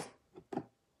use?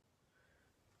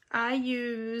 I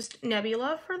used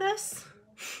Nebula for this.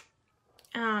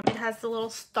 It has the little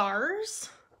stars.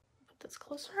 Put this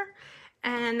closer.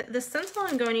 And the stencil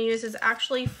I'm going to use is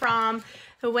actually from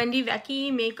the Wendy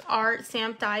Vecchi Make Art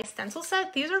Stamp Die Stencil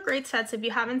Set. These are great sets if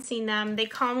you haven't seen them. They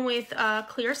come with a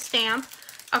clear stamp,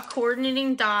 a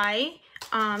coordinating die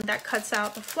that cuts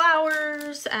out the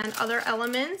flowers and other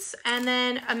elements, and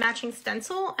then a matching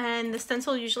stencil. And the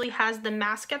stencil usually has the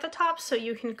mask at the top so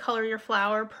you can color your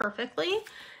flower perfectly.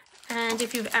 And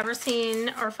if you've ever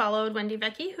seen or followed Wendy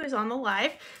Vecchi, who's on the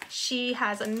live, she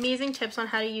has amazing tips on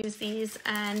how to use these,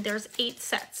 and there's 8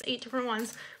 sets, 8 different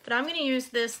ones. But I'm going to use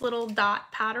this little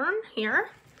dot pattern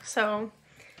here. So,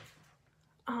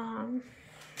 and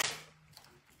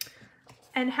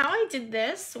how I did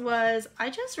this was I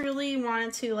just really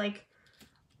wanted to like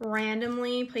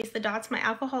randomly place the dots. My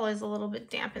alcohol is a little bit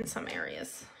damp in some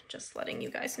areas, just letting you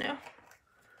guys know.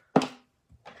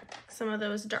 Some of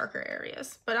those darker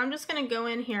areas, but I'm just going to go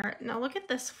in here. Now look at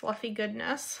this fluffy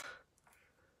goodness.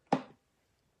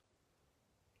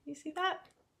 You see that?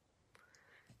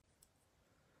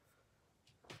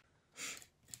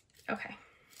 Okay.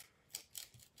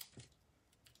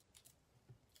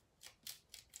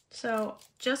 So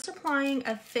just applying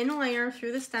a thin layer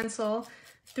through the stencil,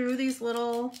 through these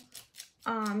little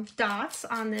dots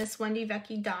on this Wendy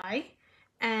Vecchi die,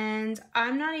 and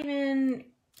I'm not even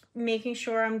making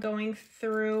sure I'm going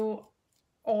through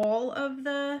all of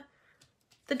the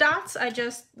dots. I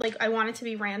just I want it to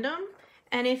be random.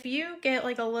 And if you get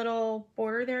like a little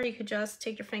border there, you could just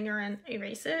take your finger and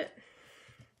erase it.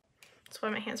 That's why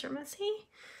my hands are messy.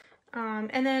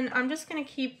 And then I'm just gonna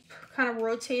keep kind of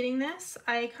rotating this.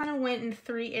 I kind of went in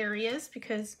 3 areas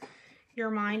because your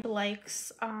mind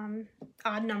likes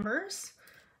odd numbers.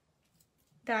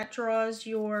 That draws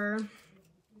your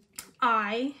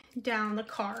eye down the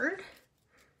card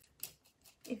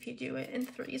if you do it in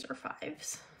 3s or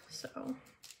 5s. So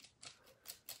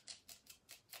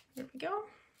there we go.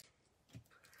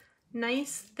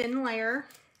 Nice thin layer.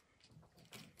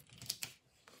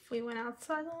 If we went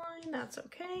outside the line, that's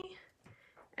okay.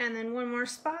 And then one more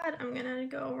spot, I'm gonna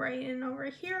go right in over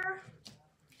here.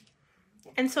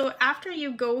 And so after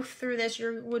you go through this,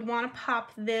 you would want to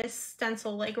pop this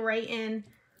stencil like right in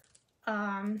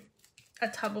a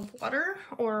tub of water,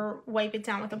 or wipe it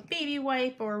down with a baby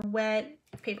wipe or wet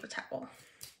paper towel.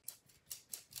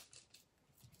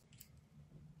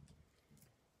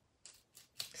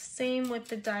 Same with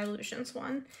the Dilutions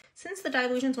one. Since the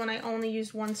Dilutions one I only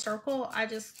used 1 circle,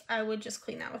 I would just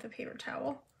clean that with a paper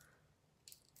towel.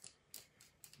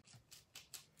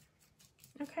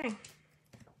 Okay,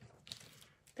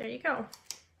 there you go.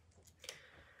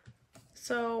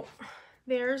 So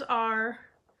there's our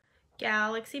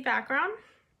galaxy background.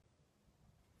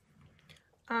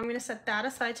 I'm going to set that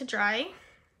aside to dry.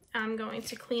 I'm going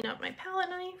to clean up my palette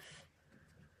knife.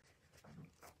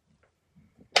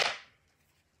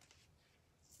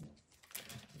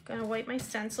 I'm going to wipe my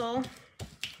stencil.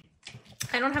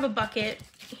 I don't have a bucket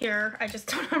here. I just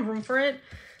don't have room for it.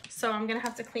 So I'm going to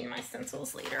have to clean my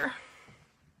stencils later.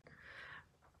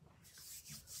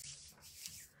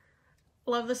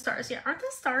 Love the stars. Yeah, aren't the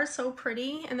stars so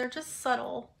pretty? And they're just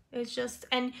subtle. It's just,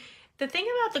 and the thing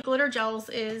about the glitter gels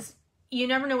is you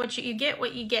never know what you get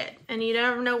what you get, and you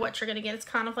never know what you're gonna get. It's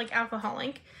kind of like alcohol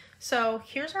ink. So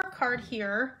here's our card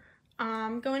here.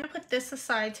 I'm going to put this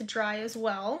aside to dry as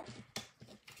well.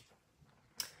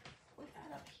 Put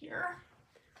that up here.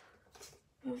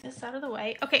 Move this out of the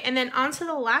way. Okay, and then on to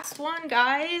the last one,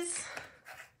 guys.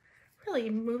 Really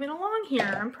moving along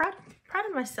here. I'm proud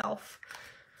of myself.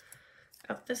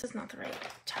 Oh, this is not the right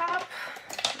top.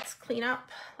 Let's clean up.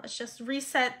 Let's just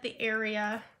reset the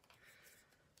area.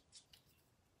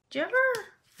 Do you ever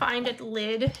find a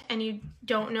lid and you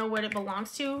don't know what it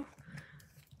belongs to?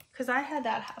 Because I had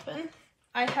that happen.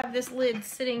 I have this lid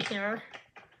sitting here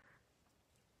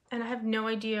and I have no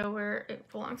idea where it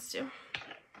belongs to.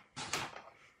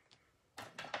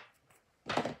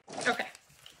 Okay.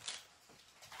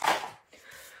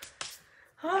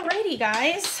 Alrighty,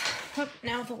 guys. Oh,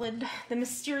 now the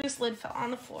mysterious lid fell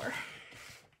on the floor.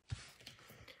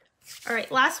 All right,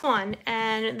 last one,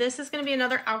 and this is going to be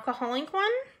another alcohol ink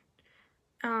one.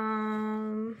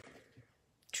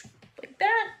 Like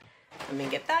that. Let me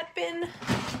get that bin.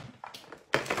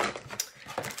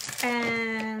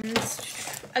 And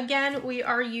again, we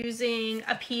are using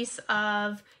a piece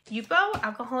of Yupo,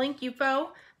 alcohol ink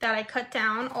Yupo, that I cut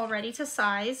down already to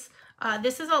size.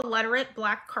 This is a Letterit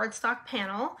black cardstock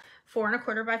panel, 4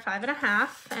 1/4 by 5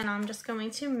 1/2, and I'm just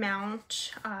going to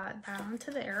mount that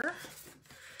onto there.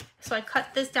 So I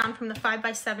cut this down from the 5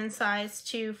 by 7 size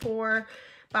to 4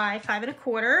 by 5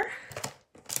 1/4,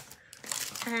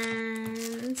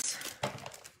 and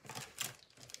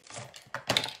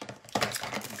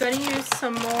I'm going to use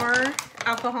some more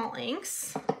alcohol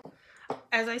inks.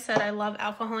 As I said, I love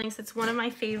alcohol inks. It's one of my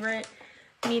favorite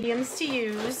mediums to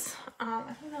use.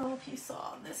 I don't know if you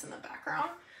saw this in the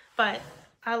background, but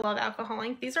I love alcohol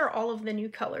ink. These are all of the new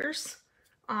colors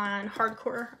on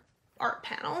Hardcore Art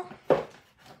Panel.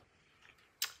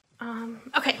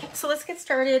 Okay, so let's get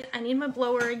started. I need my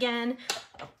blower again.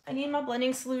 I need my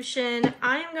blending solution.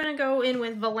 I am going to go in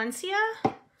with Valencia,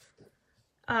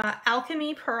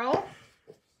 Alchemy Pearl,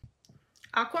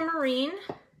 Aquamarine,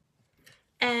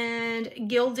 and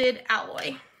Gilded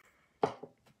Alloy.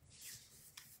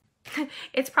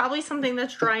 It's probably something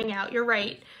that's drying out. You're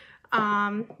right.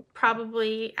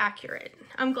 Probably accurate.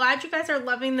 I'm glad you guys are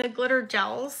loving the glitter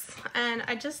gels, and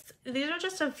these are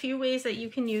just a few ways that you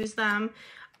can use them.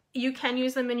 You can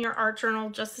use them in your art journal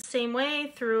just the same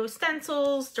way, through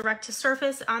stencils, direct to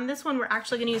surface. On this one, we're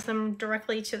actually going to use them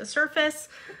directly to the surface.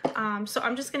 So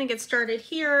I'm just going to get started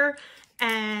here,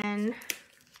 and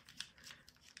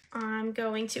I'm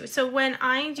going to, so when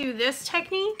I do this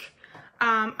technique,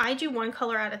 I do one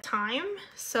color at a time.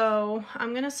 So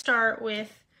I'm going to start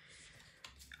with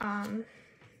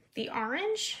the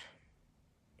orange,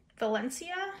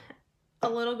 Valencia. A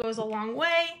little goes a long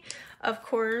way. Of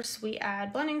course, we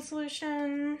add blending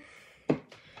solution,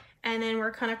 and then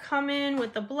we're kind of come in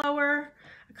with the blower.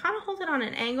 I kind of hold it on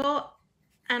an angle,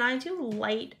 and I do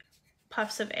light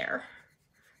puffs of air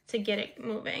to get it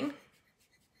moving.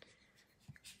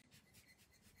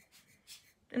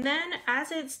 And then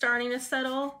as it's starting to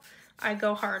settle, I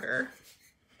go harder,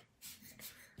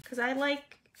 because I'm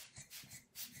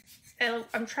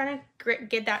trying to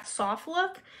get that soft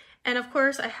look. And of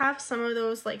course, I have some of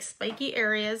those like spiky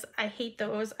areas. I hate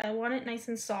those. I want it nice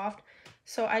and soft.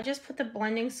 So I just put the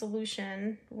blending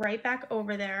solution right back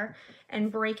over there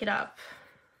and break it up.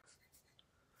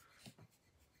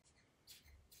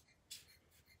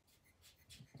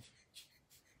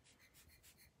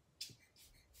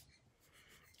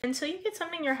 Until you get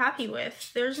something you're happy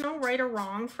with. There's no right or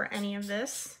wrong for any of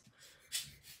this.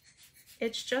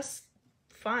 It's just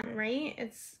fun, right?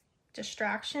 It's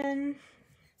distraction.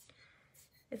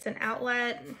 It's an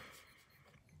outlet,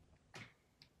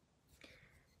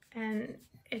 and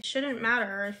it shouldn't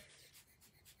matter if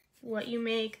what you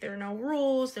make, there are no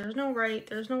rules, there's no right,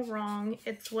 there's no wrong.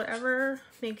 It's whatever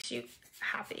makes you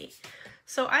happy.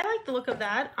 So I like the look of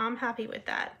that. I'm happy with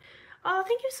that. Oh,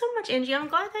 thank you so much, Angie. I'm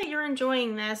glad that you're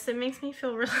enjoying this. It makes me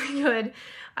feel really good.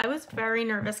 I was very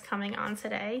nervous coming on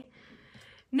today.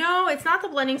 No, it's not the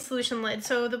blending solution lid.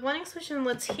 So the blending solution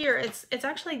lid's here. It's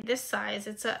actually this size.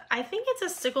 I think it's a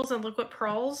Stickles and Liquid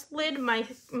Pearls lid. My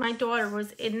daughter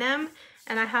was in them,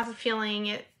 and I have a feeling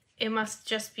it must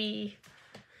just be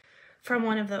from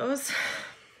one of those.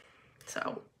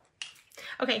 So,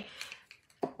 okay.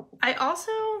 I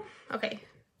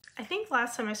think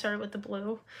last time I started with the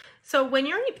blue. So when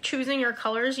you're choosing your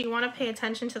colors, you want to pay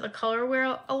attention to the color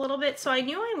wheel a little bit. So I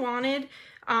knew I wanted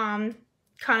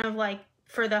kind of like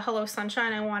for the Hello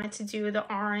Sunshine, I wanted to do the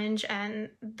orange and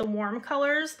the warm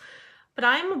colors. but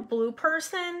I'm a blue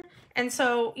person, and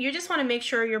so you just want to make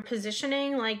sure you're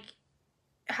positioning, like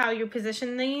how you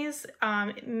position these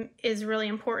is really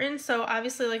important. So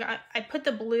obviously, like I put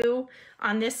the blue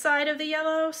on this side of the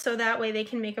yellow so that way they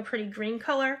can make a pretty green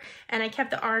color, and I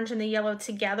kept the orange and the yellow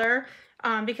together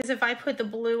because if I put the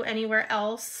blue anywhere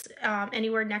else,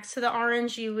 anywhere next to the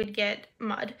orange, you would get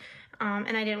mud.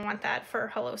 And I didn't want that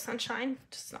for Hello Sunshine,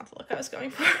 just not the look I was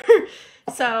going for.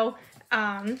 So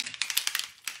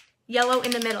yellow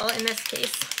in the middle in this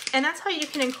case. And that's how you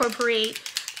can incorporate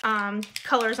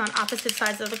colors on opposite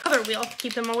sides of the color wheel,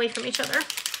 keep them away from each other.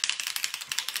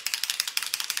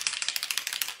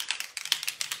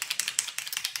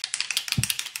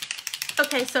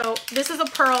 Okay, so this is a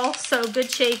pearl, so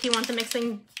good shake. You want the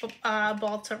mixing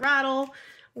ball to rattle.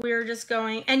 We're just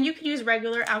going, and you could use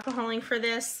regular alcoholing for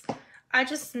this. I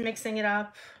just mixing it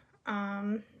up,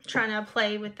 trying to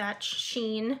play with that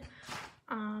sheen.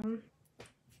 And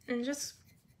just,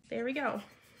 there we go.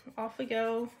 Off we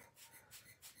go.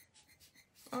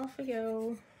 Off we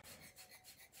go.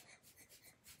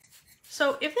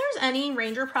 So if there's any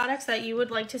Ranger products that you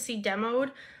would like to see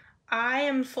demoed, I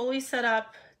am fully set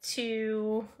up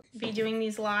to be doing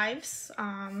these lives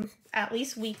at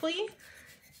least weekly,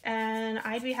 and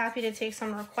I'd be happy to take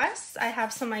some requests. I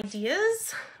have some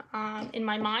ideas in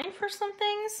my mind for some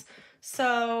things,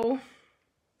 so,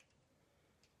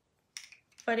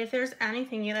 but if there's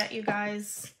anything that you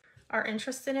guys are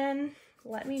interested in,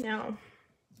 let me know.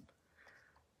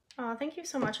 Thank you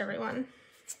so much, everyone.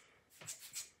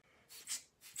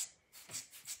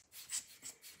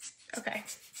 Okay.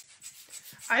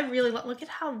 I really look at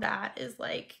how that is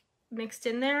like mixed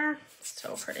in there.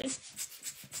 So pretty.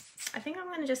 I think I'm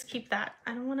going to just keep that.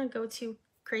 I don't want to go too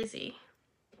crazy.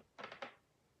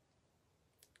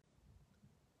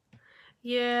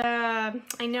 Yeah,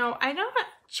 I know.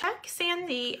 Check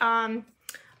Sandy.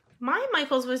 My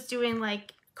Michaels was doing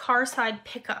like car side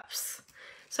pickups.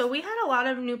 So we had a lot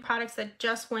of new products that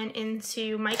just went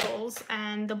into Michaels,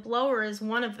 and the blower is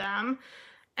one of them.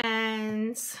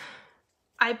 And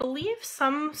I believe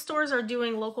some stores are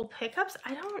doing local pickups.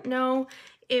 I don't know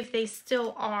if they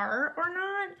still are or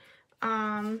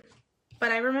not,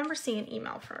 but I remember seeing an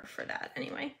email for that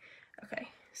anyway. Okay,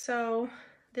 so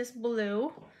this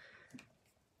blue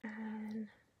and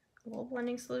a little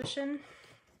blending solution,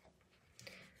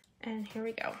 and here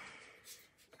we go.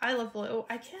 I love blue.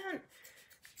 I can't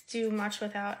do much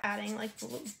without adding like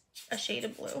blue, a shade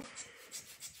of blue.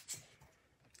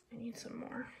 I need some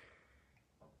more.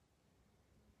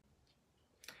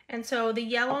 And so the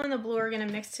yellow and the blue are going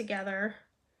to mix together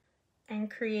and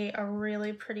create a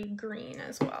really pretty green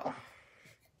as well.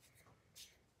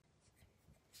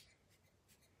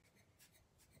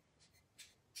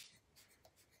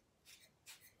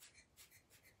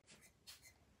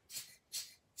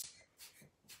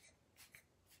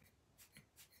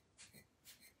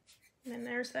 And then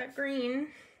there's that green.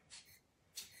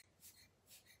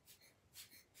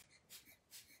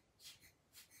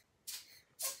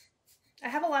 I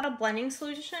have a lot of blending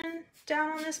solution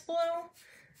down on this blue,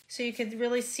 so you could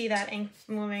really see that ink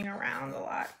moving around a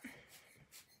lot.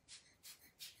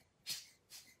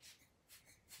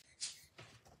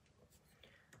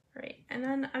 Right, and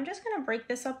then I'm just gonna break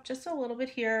this up just a little bit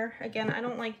here. Again, I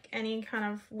don't like any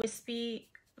kind of wispy,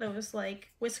 those like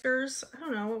whiskers. I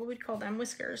don't know what we'd call them,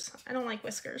 whiskers. I don't like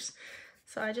whiskers,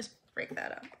 so I just break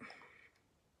that up.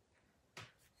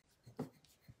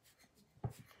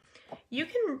 You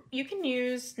can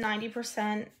use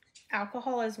 90%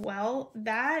 alcohol as well.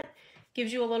 That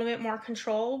gives you a little bit more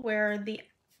control, where the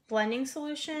blending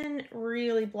solution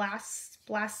really blasts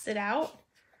it out.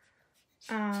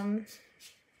 Some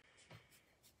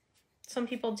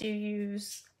people do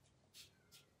use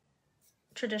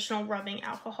traditional rubbing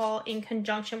alcohol in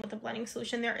conjunction with the blending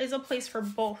solution. There is a place for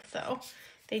both though.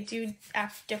 They do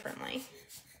act differently.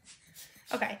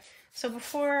 Okay, so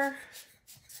before,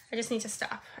 I just need to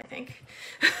stop, I think.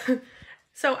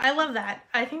 So I love that.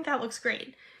 I think that looks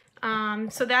great.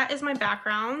 So that is my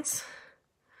backgrounds.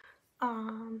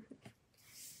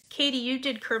 Katie, you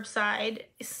did curbside.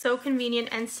 It's so convenient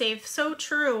and safe. So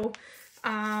true.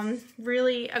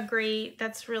 Really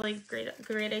that's really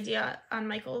great idea on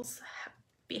Michael's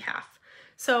behalf.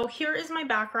 So here is my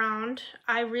background.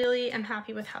 I really am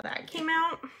happy with how that came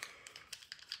out.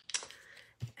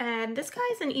 And this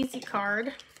guy's an easy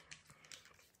card.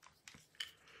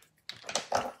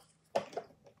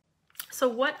 So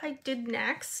what I did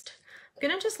next, I'm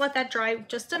gonna just let that dry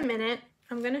just a minute.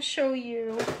 I'm gonna show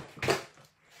you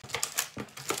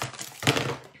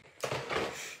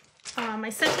my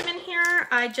sentiment here.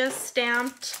 I just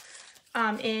stamped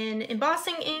in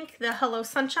embossing ink, the Hello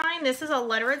Sunshine. This is a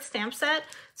lettered stamp set.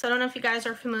 So I don't know if you guys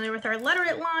are familiar with our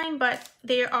lettered line, but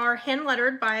they are hand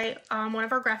lettered by one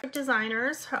of our graphic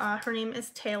designers. Her name is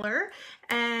Taylor,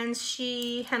 and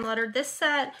she hand lettered this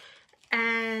set.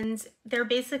 And they're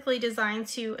basically designed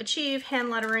to achieve hand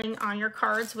lettering on your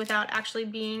cards without actually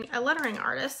being a lettering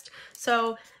artist.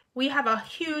 So we have a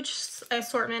huge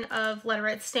assortment of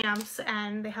lettered stamps,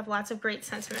 and they have lots of great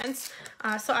sentiments.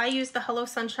 So I use the Hello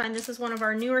Sunshine. This is one of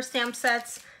our newer stamp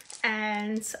sets,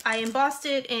 and I embossed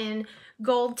it in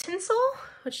gold tinsel,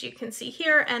 which you can see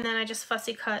here, and then I just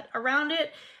fussy cut around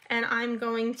it, and I'm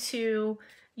going to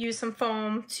use some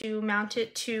foam to mount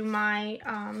it to my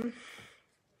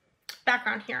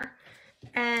background here.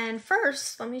 And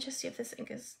first, let me just see if this ink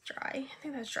is dry. I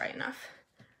think that's dry enough.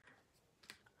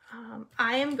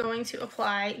 I am going to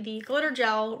apply the glitter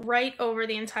gel right over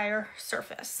the entire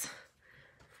surface.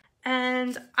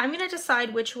 And I'm going to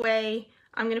decide which way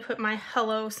I'm going to put my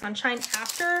Hello Sunshine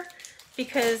after,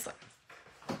 because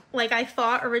like I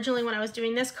thought originally when I was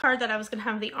doing this card that I was going to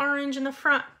have the orange in the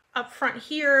front, up front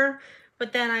here,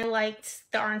 but then I liked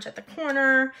the orange at the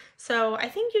corner. So I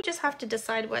think you just have to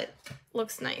decide what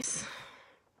looks nice.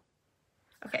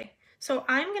 Okay, so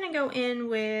I'm gonna go in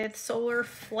with Solar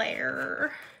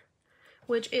Flare,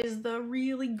 which is the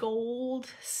really gold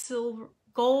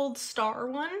star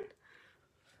one.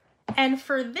 And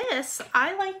for this,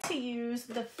 I like to use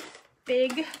the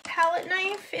big palette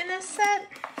knife in this set.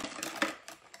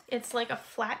 It's like a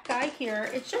flat guy here.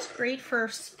 It's just great for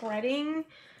spreading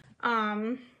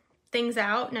things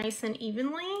out nice and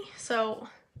evenly. So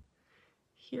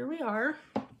here we are,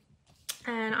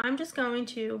 and I'm just going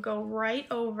to go right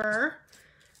over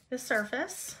the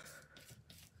surface,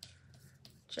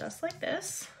 just like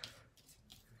this.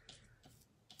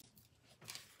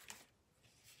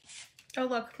 Oh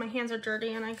look, my hands are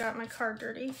dirty and I got my card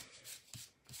dirty.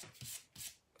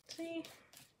 See,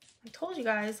 I told you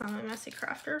guys I'm a messy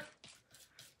crafter.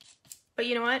 But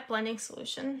you know what? Blending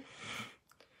solution,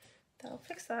 that'll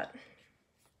fix that.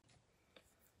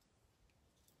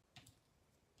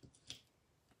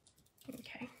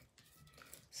 Okay,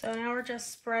 so now we're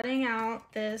just spreading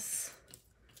out this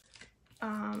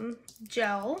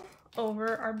gel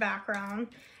over our background,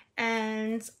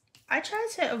 and I try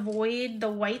to avoid the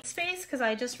white space because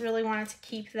I just really wanted to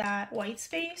keep that white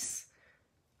space.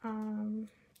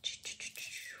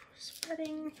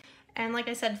 Spreading, and like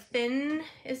I said, thin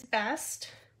is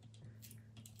best.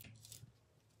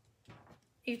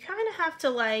 You kind of have to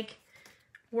like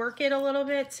work it a little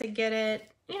bit to get it,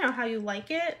 you know, how you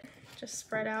like it. Just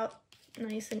spread out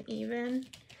nice and even.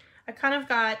 I kind of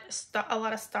got a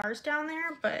lot of stars down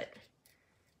there, but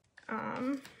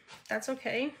that's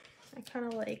okay. I kind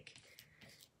of like,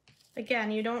 again,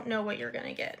 you don't know what you're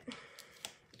gonna get.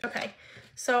 Okay,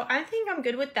 so I think I'm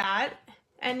good with that.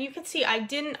 And you can see I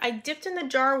dipped in the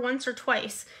jar once or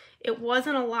twice. It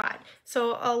wasn't a lot.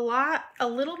 So a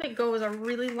little bit goes a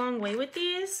really long way with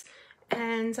these.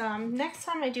 And next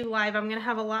time I do live, I'm gonna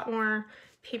have a lot more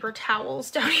paper towels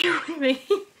down here with me.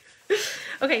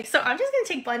 Okay, so I'm just gonna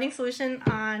take blending solution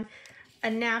on a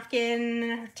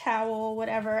napkin, towel,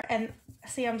 whatever, and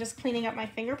see, I'm just cleaning up my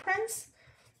fingerprints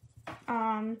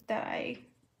that I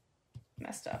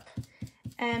messed up.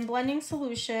 And blending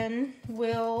solution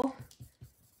will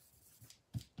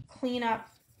clean up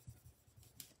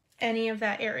any of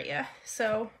that area,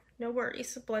 so no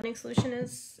worries. Blending solution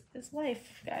is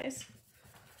life, guys.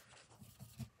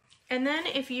 And then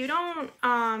if you don't,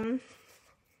 I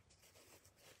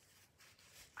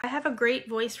have a great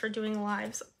voice for doing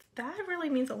lives. That really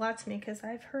means a lot to me because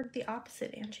I've heard the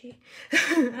opposite, Angie.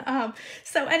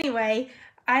 So anyway,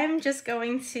 I'm just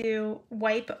going to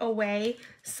wipe away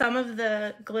some of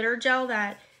the glitter gel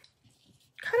that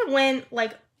kind of went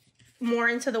like more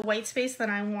into the white space than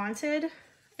I wanted.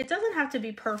 It doesn't have to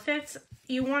be perfect.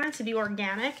 You want it to be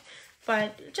organic,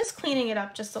 but just cleaning it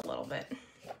up just a little bit.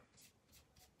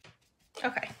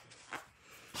 Okay,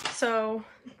 so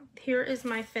here is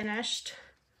my finished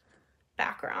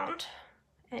background,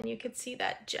 and you can see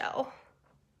that gel.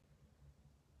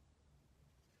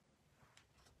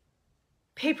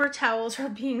 Paper towels are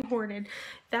being hoarded.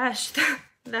 That's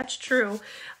true.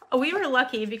 We were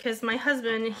lucky because my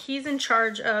husband, he's in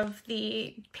charge of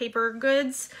the paper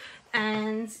goods,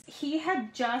 and he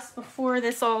had just before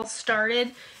this all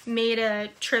started made a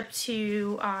trip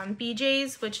to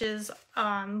BJ's, which is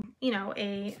you know,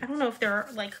 I don't know if they're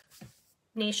like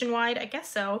nationwide, I guess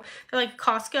so. They're like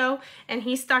Costco, and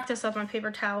he stocked us up on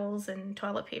paper towels and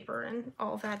toilet paper and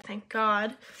all that, thank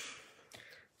God.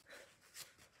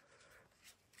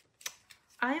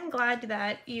 I am glad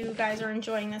that you guys are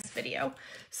enjoying this video.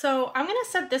 So I'm gonna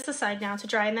set this aside now to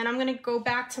dry, and then I'm gonna go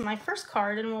back to my first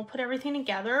card and we'll put everything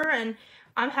together, and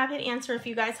I'm happy to answer if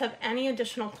you guys have any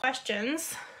additional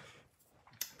questions.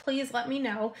 Please let me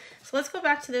know. So let's go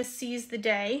back to this Seize the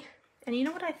Day. And you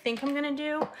know what I think I'm gonna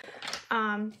do?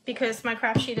 Because my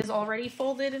craft sheet is already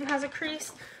folded and has a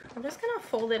crease, I'm just gonna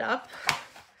fold it up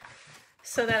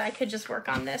so that I could just work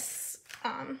on this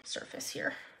surface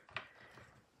here.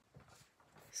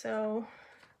 So,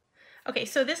 okay,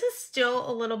 so this is still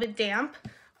a little bit damp,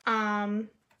 some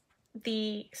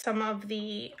of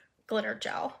the glitter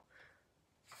gel.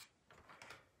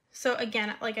 So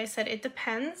again, like I said, it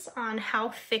depends on how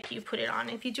thick you put it on.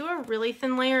 If you do a really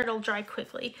thin layer, it'll dry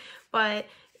quickly. But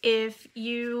if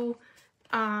you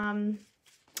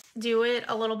do it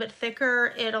a little bit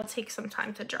thicker, it'll take some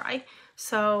time to dry.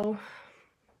 So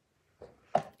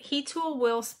heat tool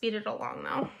will speed it along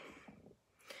though.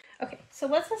 Okay, so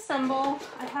let's assemble.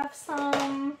 I have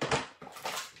some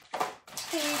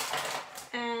tape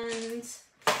and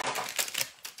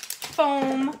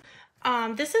foam.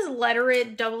 This is Letter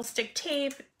It double stick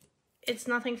tape. It's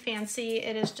nothing fancy.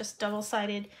 It is just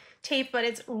double-sided tape, but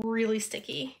it's really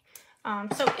sticky.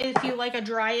 So if you like a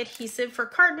dry adhesive for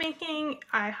card making,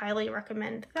 I highly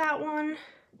recommend that one.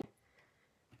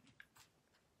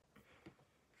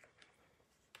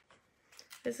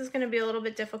 This is going to be a little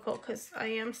bit difficult because I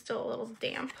am still a little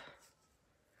damp.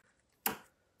 But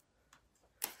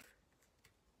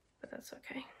that's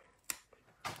okay.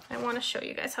 I want to show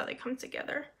you guys how they come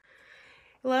together.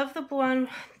 Love the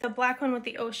black one with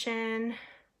the ocean.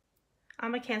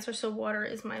 I'm a Cancer, so water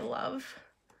is my love.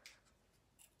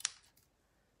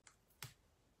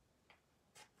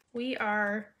 We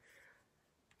are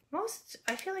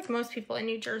I feel like most people in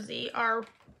New Jersey are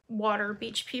water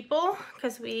beach people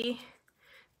because we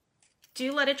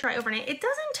do let it dry overnight. It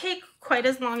doesn't take quite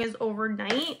as long as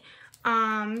overnight,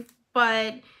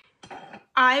 but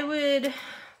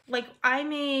I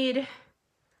made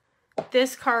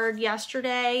this card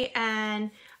yesterday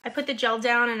and I put the gel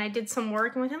down and I did some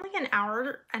work, and within like an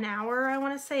hour I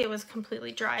want to say, it was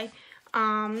completely dry.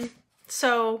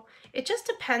 So it just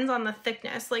depends on the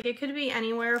thickness. Like it could be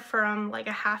anywhere from like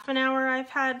a half an hour I've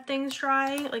had things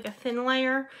dry, like a thin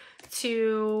layer,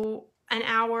 to an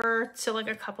hour to like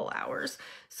a couple hours.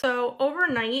 So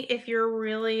overnight, if you're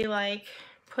really like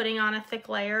putting on a thick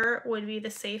layer, would be the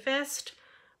safest,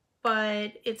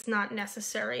 but it's not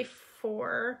necessary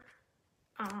for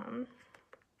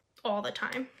all the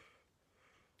time.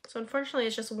 So unfortunately,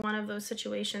 it's just one of those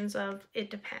situations of it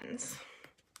depends.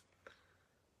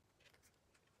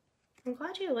 I'm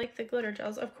glad you like the glitter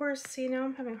gels. Of course, see, now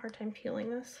I'm having a hard time peeling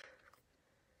this.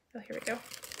 Oh, here we go.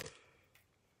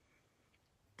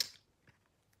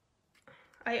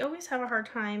 I always have a hard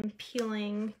time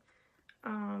peeling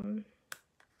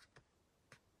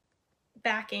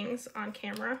backings on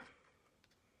camera.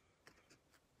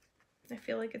 I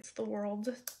feel like it's the world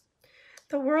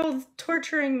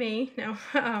torturing me. No.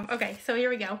 Okay, so here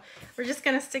we go. We're just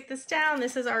gonna stick this down.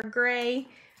 This is our gray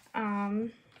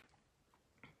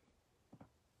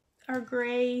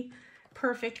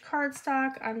perfect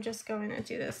cardstock. I'm just going to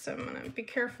do this, so I'm gonna be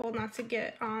careful not to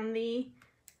get on the,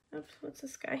 oops, what's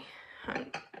this guy?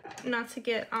 Not to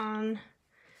get on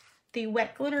the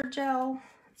wet glitter gel.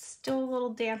 It's still a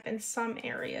little damp in some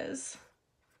areas.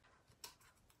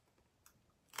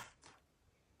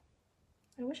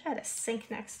 I wish I had a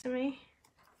sink next to me.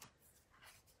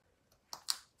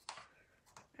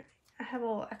 I have a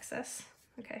little excess.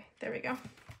 Okay, there we go.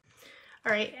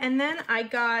 All right, and then I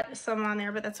got some on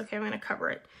there, but that's okay, I'm gonna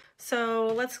cover it. So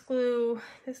let's glue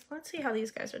this. Let's see how these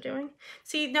guys are doing.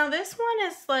 See, now this one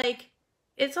is like,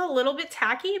 it's a little bit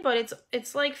tacky, but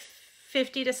it's like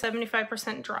 50 to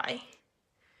 75% dry.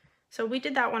 So we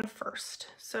did that one first.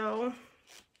 So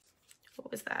what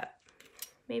was that?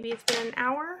 Maybe it's been an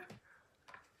hour.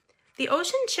 The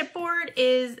Ocean Chipboard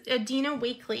is a Dina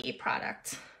Wakley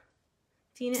product.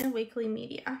 Dina Wakley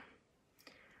Media.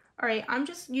 All right, I'm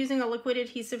just using a liquid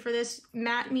adhesive for this.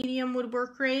 Matte medium would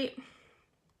work great.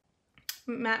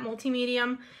 Matte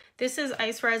multi-medium. This is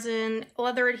ice resin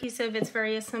leather adhesive. It's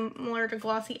very similar to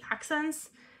Glossy Accents.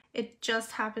 It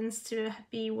just happens to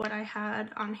be what I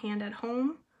had on hand at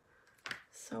home,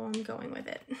 so I'm going with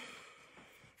it.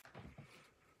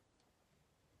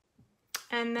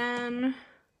 And then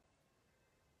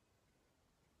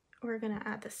we're gonna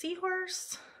add the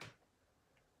seahorse.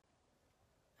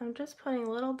 I'm just putting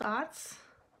little dots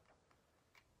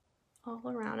all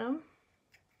around them.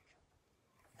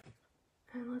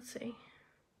 And let's see,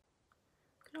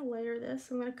 I'm gonna layer this.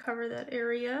 I'm gonna cover that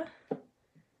area.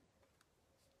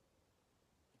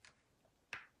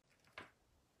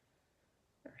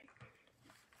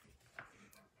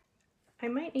 I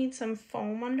might need some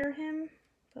foam under him,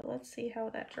 but let's see how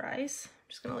that dries. I'm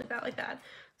just gonna leave that like that.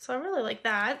 So I really like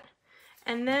that.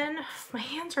 And then my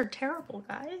hands are terrible,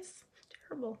 guys.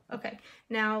 Terrible. Okay,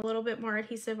 now a little bit more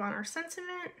adhesive on our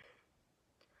sentiment.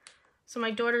 So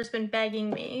my daughter's been begging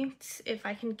me if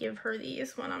I can give her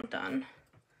these when I'm done.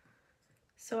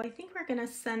 So I think we're gonna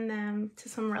send them to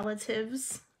some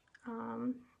relatives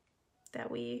that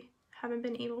we haven't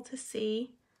been able to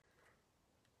see.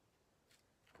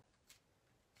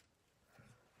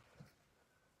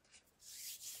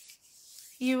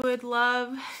 You would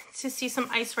love to see some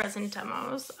ice resin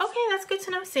demos. Okay, that's good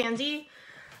to know, Sandy.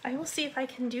 I will see if I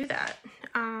can do that.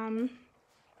 And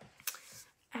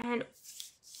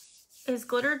is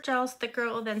glitter gels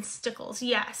thicker than Stickles?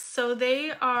 Yes, so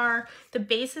they are, the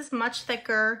base is much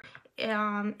thicker.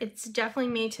 It's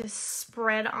definitely made to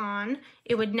spread on.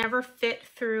 It would never fit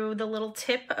through the little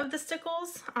tip of the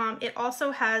Stickles. It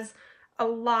also has a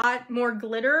lot more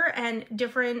glitter and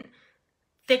different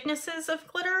thicknesses of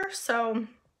glitter, so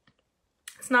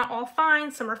it's not all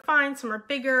fine. Some are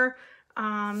bigger.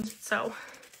 So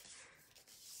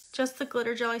just the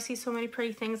glitter gel. I see so many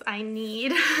pretty things I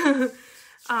need.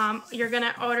 You're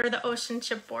gonna order the ocean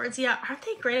chipboards. Yeah, aren't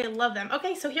they great? I love them.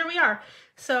 Okay, so here we are.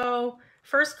 So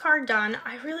first card done.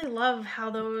 I really love how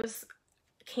those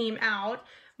came out.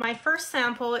 My first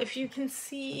sample, if you can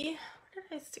see, where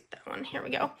did I stick that one? Here we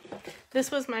go.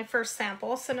 This was my first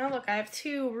sample. So now look, I have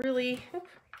two really,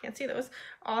 can't see those,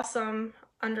 awesome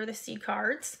under the sea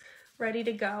cards ready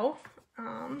to go.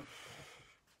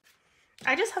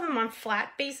 I just have them on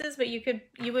flat bases, but you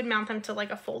would mount them to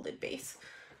like a folded base,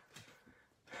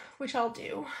 which I'll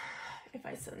do if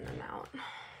I send them out.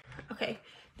 Okay,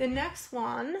 the next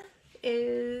one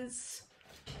is,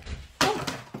 oh,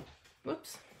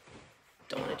 whoops,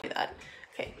 don't want to do that.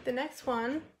 Okay, the next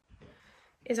one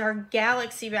is our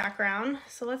galaxy background.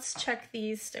 So let's check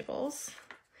these Stickles.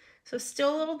 So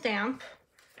still a little damp,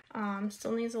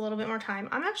 still needs a little bit more time.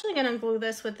 I'm actually gonna glue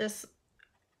this with this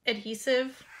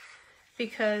adhesive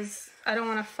because I don't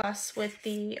want to fuss with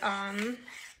the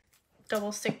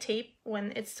double stick tape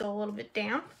when it's still a little bit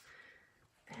damp.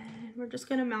 And we're just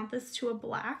gonna mount this to a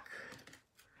black.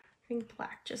 I think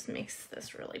black just makes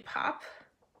this really pop.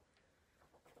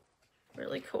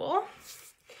 Really cool.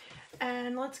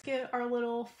 And let's get our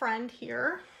little friend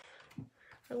here,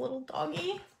 our little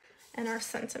doggy, and our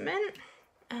sentiment.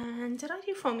 And did I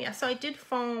do foam? Yeah, so I did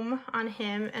foam on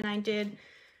him, and I did,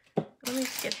 let me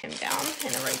get him down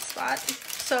in the right spot.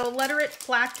 So Letter It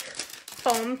black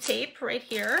foam tape right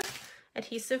here,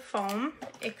 adhesive foam.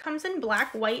 It comes in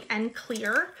black, white, and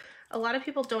clear. A lot of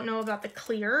people don't know about the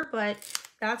clear, but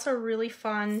that's a really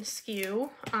fun SKU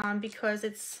because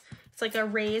it's like a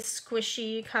raised,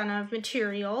 squishy kind of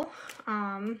material.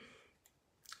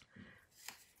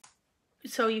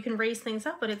 So you can raise things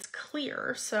up, but it's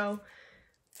clear. So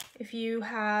if you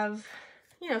have,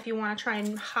 if you want to try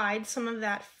and hide some of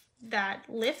that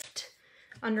lift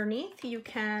underneath, you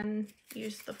can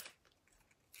use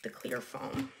the clear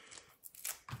foam.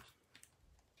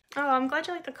 Oh, I'm glad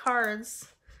you like the cards.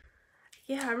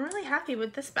 Yeah, I'm really happy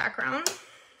with this background.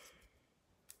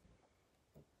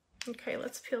 Okay,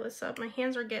 let's peel this up. My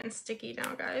hands are getting sticky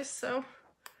now, guys, so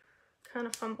kind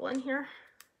of fumbling here.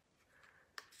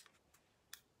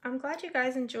 I'm glad you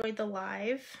guys enjoyed the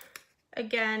live.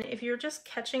 Again, if you're just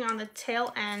catching on the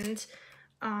tail end,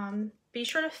 be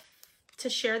sure to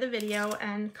share the video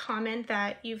and comment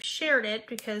that you've shared it,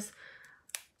 because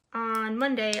on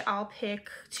Monday I'll pick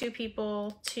 2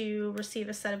 people to receive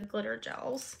a set of glitter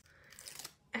gels.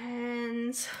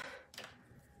 And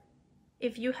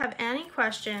if you have any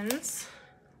questions,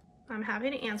 I'm happy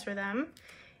to answer them.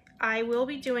 I will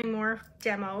be doing more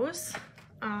demos,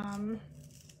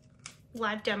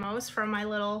 live demos from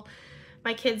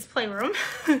my kids' playroom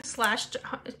slash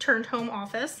turned home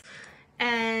office.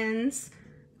 And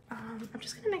I'm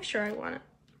just gonna make sure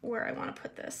where I want to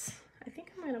put this. I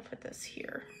think I'm gonna put this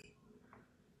here.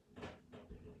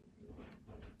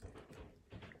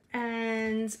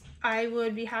 And I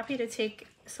would be happy to take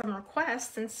some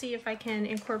requests and see if I can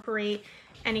incorporate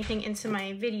anything into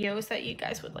my videos that you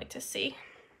guys would like to see.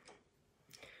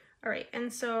 All right,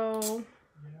 and so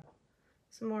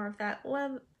some more of that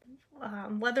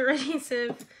leather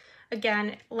adhesive.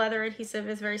 Again, leather adhesive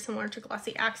is very similar to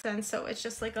glossy accents, so it's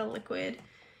just like a liquid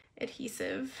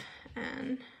adhesive.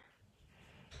 And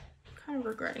I'm kind of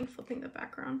regretting flipping the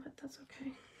background, but that's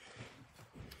okay.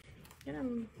 I'm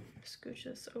gonna scooch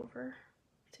this over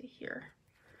to here.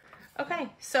 Okay,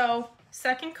 so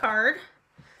second card,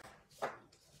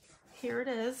 here it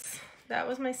is. That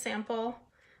was my sample.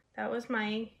 That was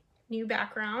my new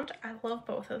background. I love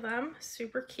both of them,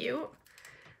 super cute.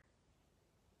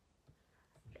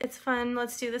 It's fun.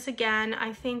 Let's do this again.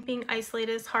 I think being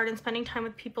isolated is hard and spending time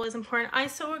with people is important. I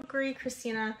so agree,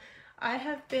 Christina. I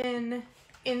have been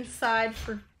inside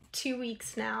for 2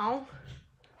 weeks now,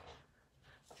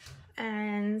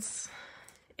 and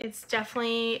it's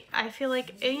definitely, I feel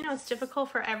like, you know, it's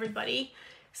difficult for everybody.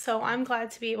 So I'm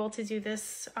glad to be able to do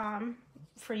this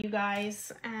for you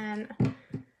guys and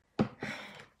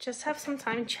just have some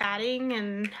time chatting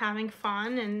and having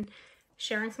fun and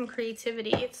sharing some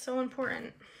creativity. It's so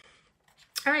important.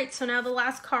 All right, so now the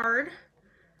last card.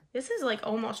 This is like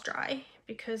almost dry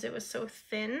because it was so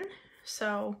thin.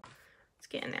 So let's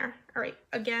get in there. All right,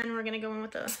 again, we're gonna go in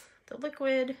with the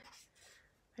liquid.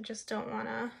 I just don't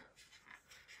wanna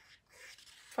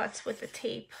futz with the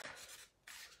tape.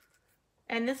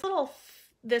 And this little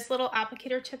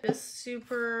applicator tip is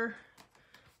super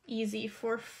easy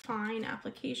for fine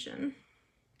application.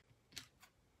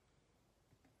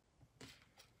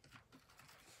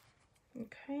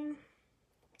 Okay,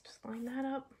 just line that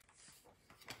up.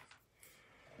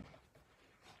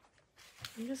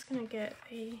 I'm just gonna get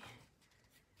got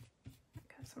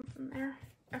something there.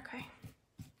 Okay.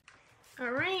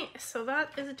 All right, so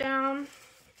that is down.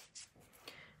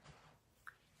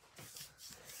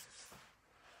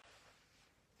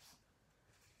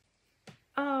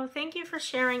 Oh, thank you for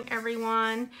sharing,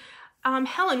 everyone.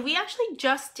 Helen, we actually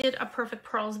just did a Perfect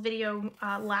Pearls video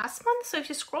last month. So if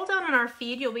you scroll down on our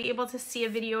feed, you'll be able to see a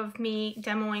video of me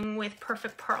demoing with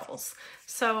Perfect Pearls.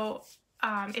 So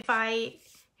if I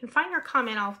can find your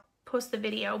comment, I'll post the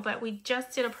video, but we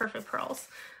just did a Perfect Pearls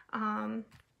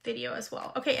video as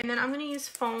well. Okay, and then I'm gonna use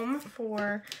foam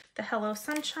for the Hello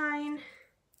Sunshine.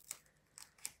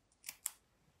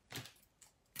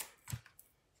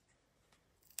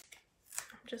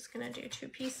 Just gonna do 2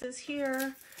 pieces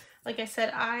here. Like I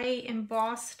said, I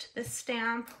embossed this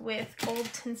stamp with gold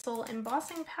tinsel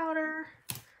embossing powder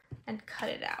and cut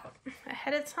it out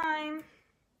ahead of time.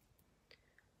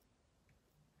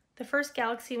 The first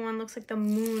galaxy one looks like the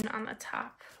moon on the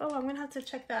top. Oh, I'm gonna have to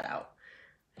check that out.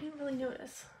 I didn't really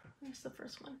notice. Here's the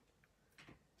first one.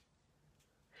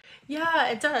 Yeah,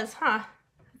 it does, huh?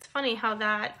 It's funny how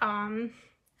that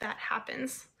that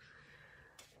happens.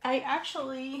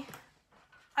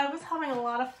 I was having a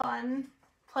lot of fun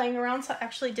playing around, so I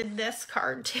actually did this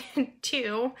card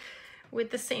too with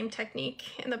the same technique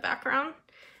in the background.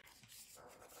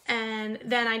 And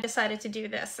then I decided to do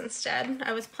this instead.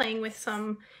 I was playing with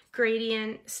some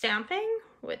gradient stamping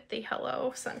with the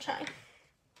Hello Sunshine.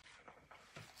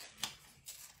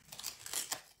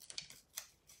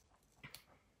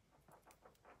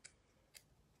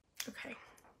 Okay,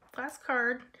 last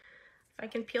card. If I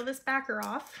can peel this backer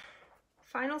off.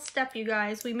 Final step, you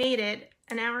guys. We made it,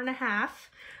 an hour and a half.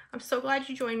 I'm so glad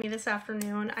you joined me this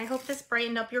afternoon. I hope this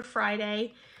brightened up your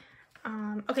Friday.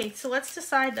 Okay, so let's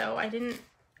decide though.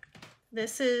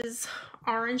 This is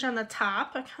orange on the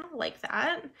top. I kind of like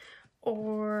that.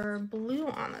 Or blue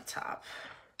on the top.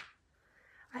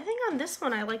 I think on this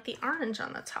one, I like the orange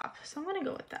on the top. So I'm gonna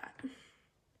go with that.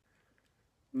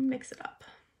 Mix it up.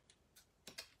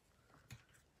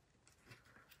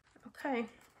 Okay.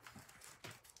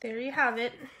 There you have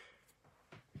it,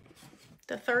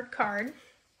 the third card.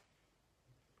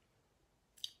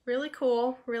 Really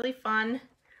cool, really fun.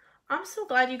 I'm so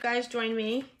glad you guys joined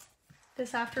me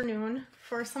this afternoon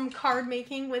for some card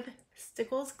making with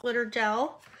Stickles glitter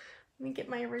gel. Let me get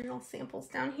my original samples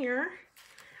down here.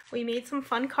 We made some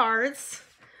fun cards.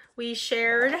 We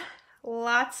shared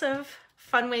lots of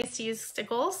fun ways to use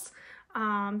Stickles.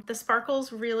 The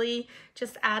sparkles really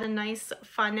just add a nice,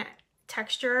 fun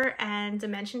texture and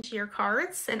dimension to your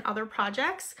cards and other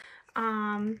projects.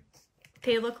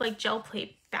 They look like gel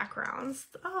plate backgrounds.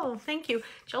 Oh, thank you.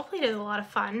 Gel plate is a lot of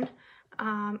fun.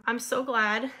 I'm so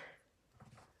glad.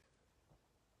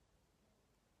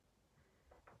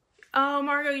 Oh,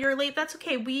 Margot, you're late. That's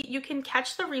okay. You can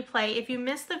catch the replay. If you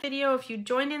missed the video, if you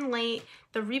joined in late,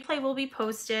 the replay will be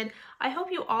posted. I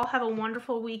hope you all have a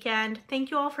wonderful weekend.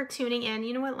 Thank you all for tuning in.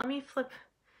 You know what? Let me flip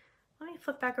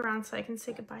back around so I can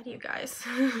say goodbye to you guys.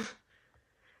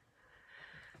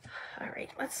 All right,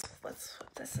 let's flip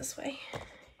this way.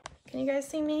 Can you guys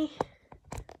see me?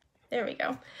 There we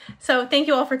go. So thank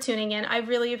you all for tuning in. I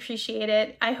really appreciate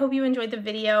it. I hope you enjoyed the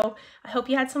video. I hope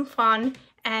you had some fun,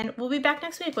 and we'll be back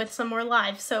next week with some more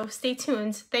live. So stay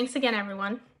tuned. Thanks again,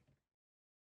 everyone.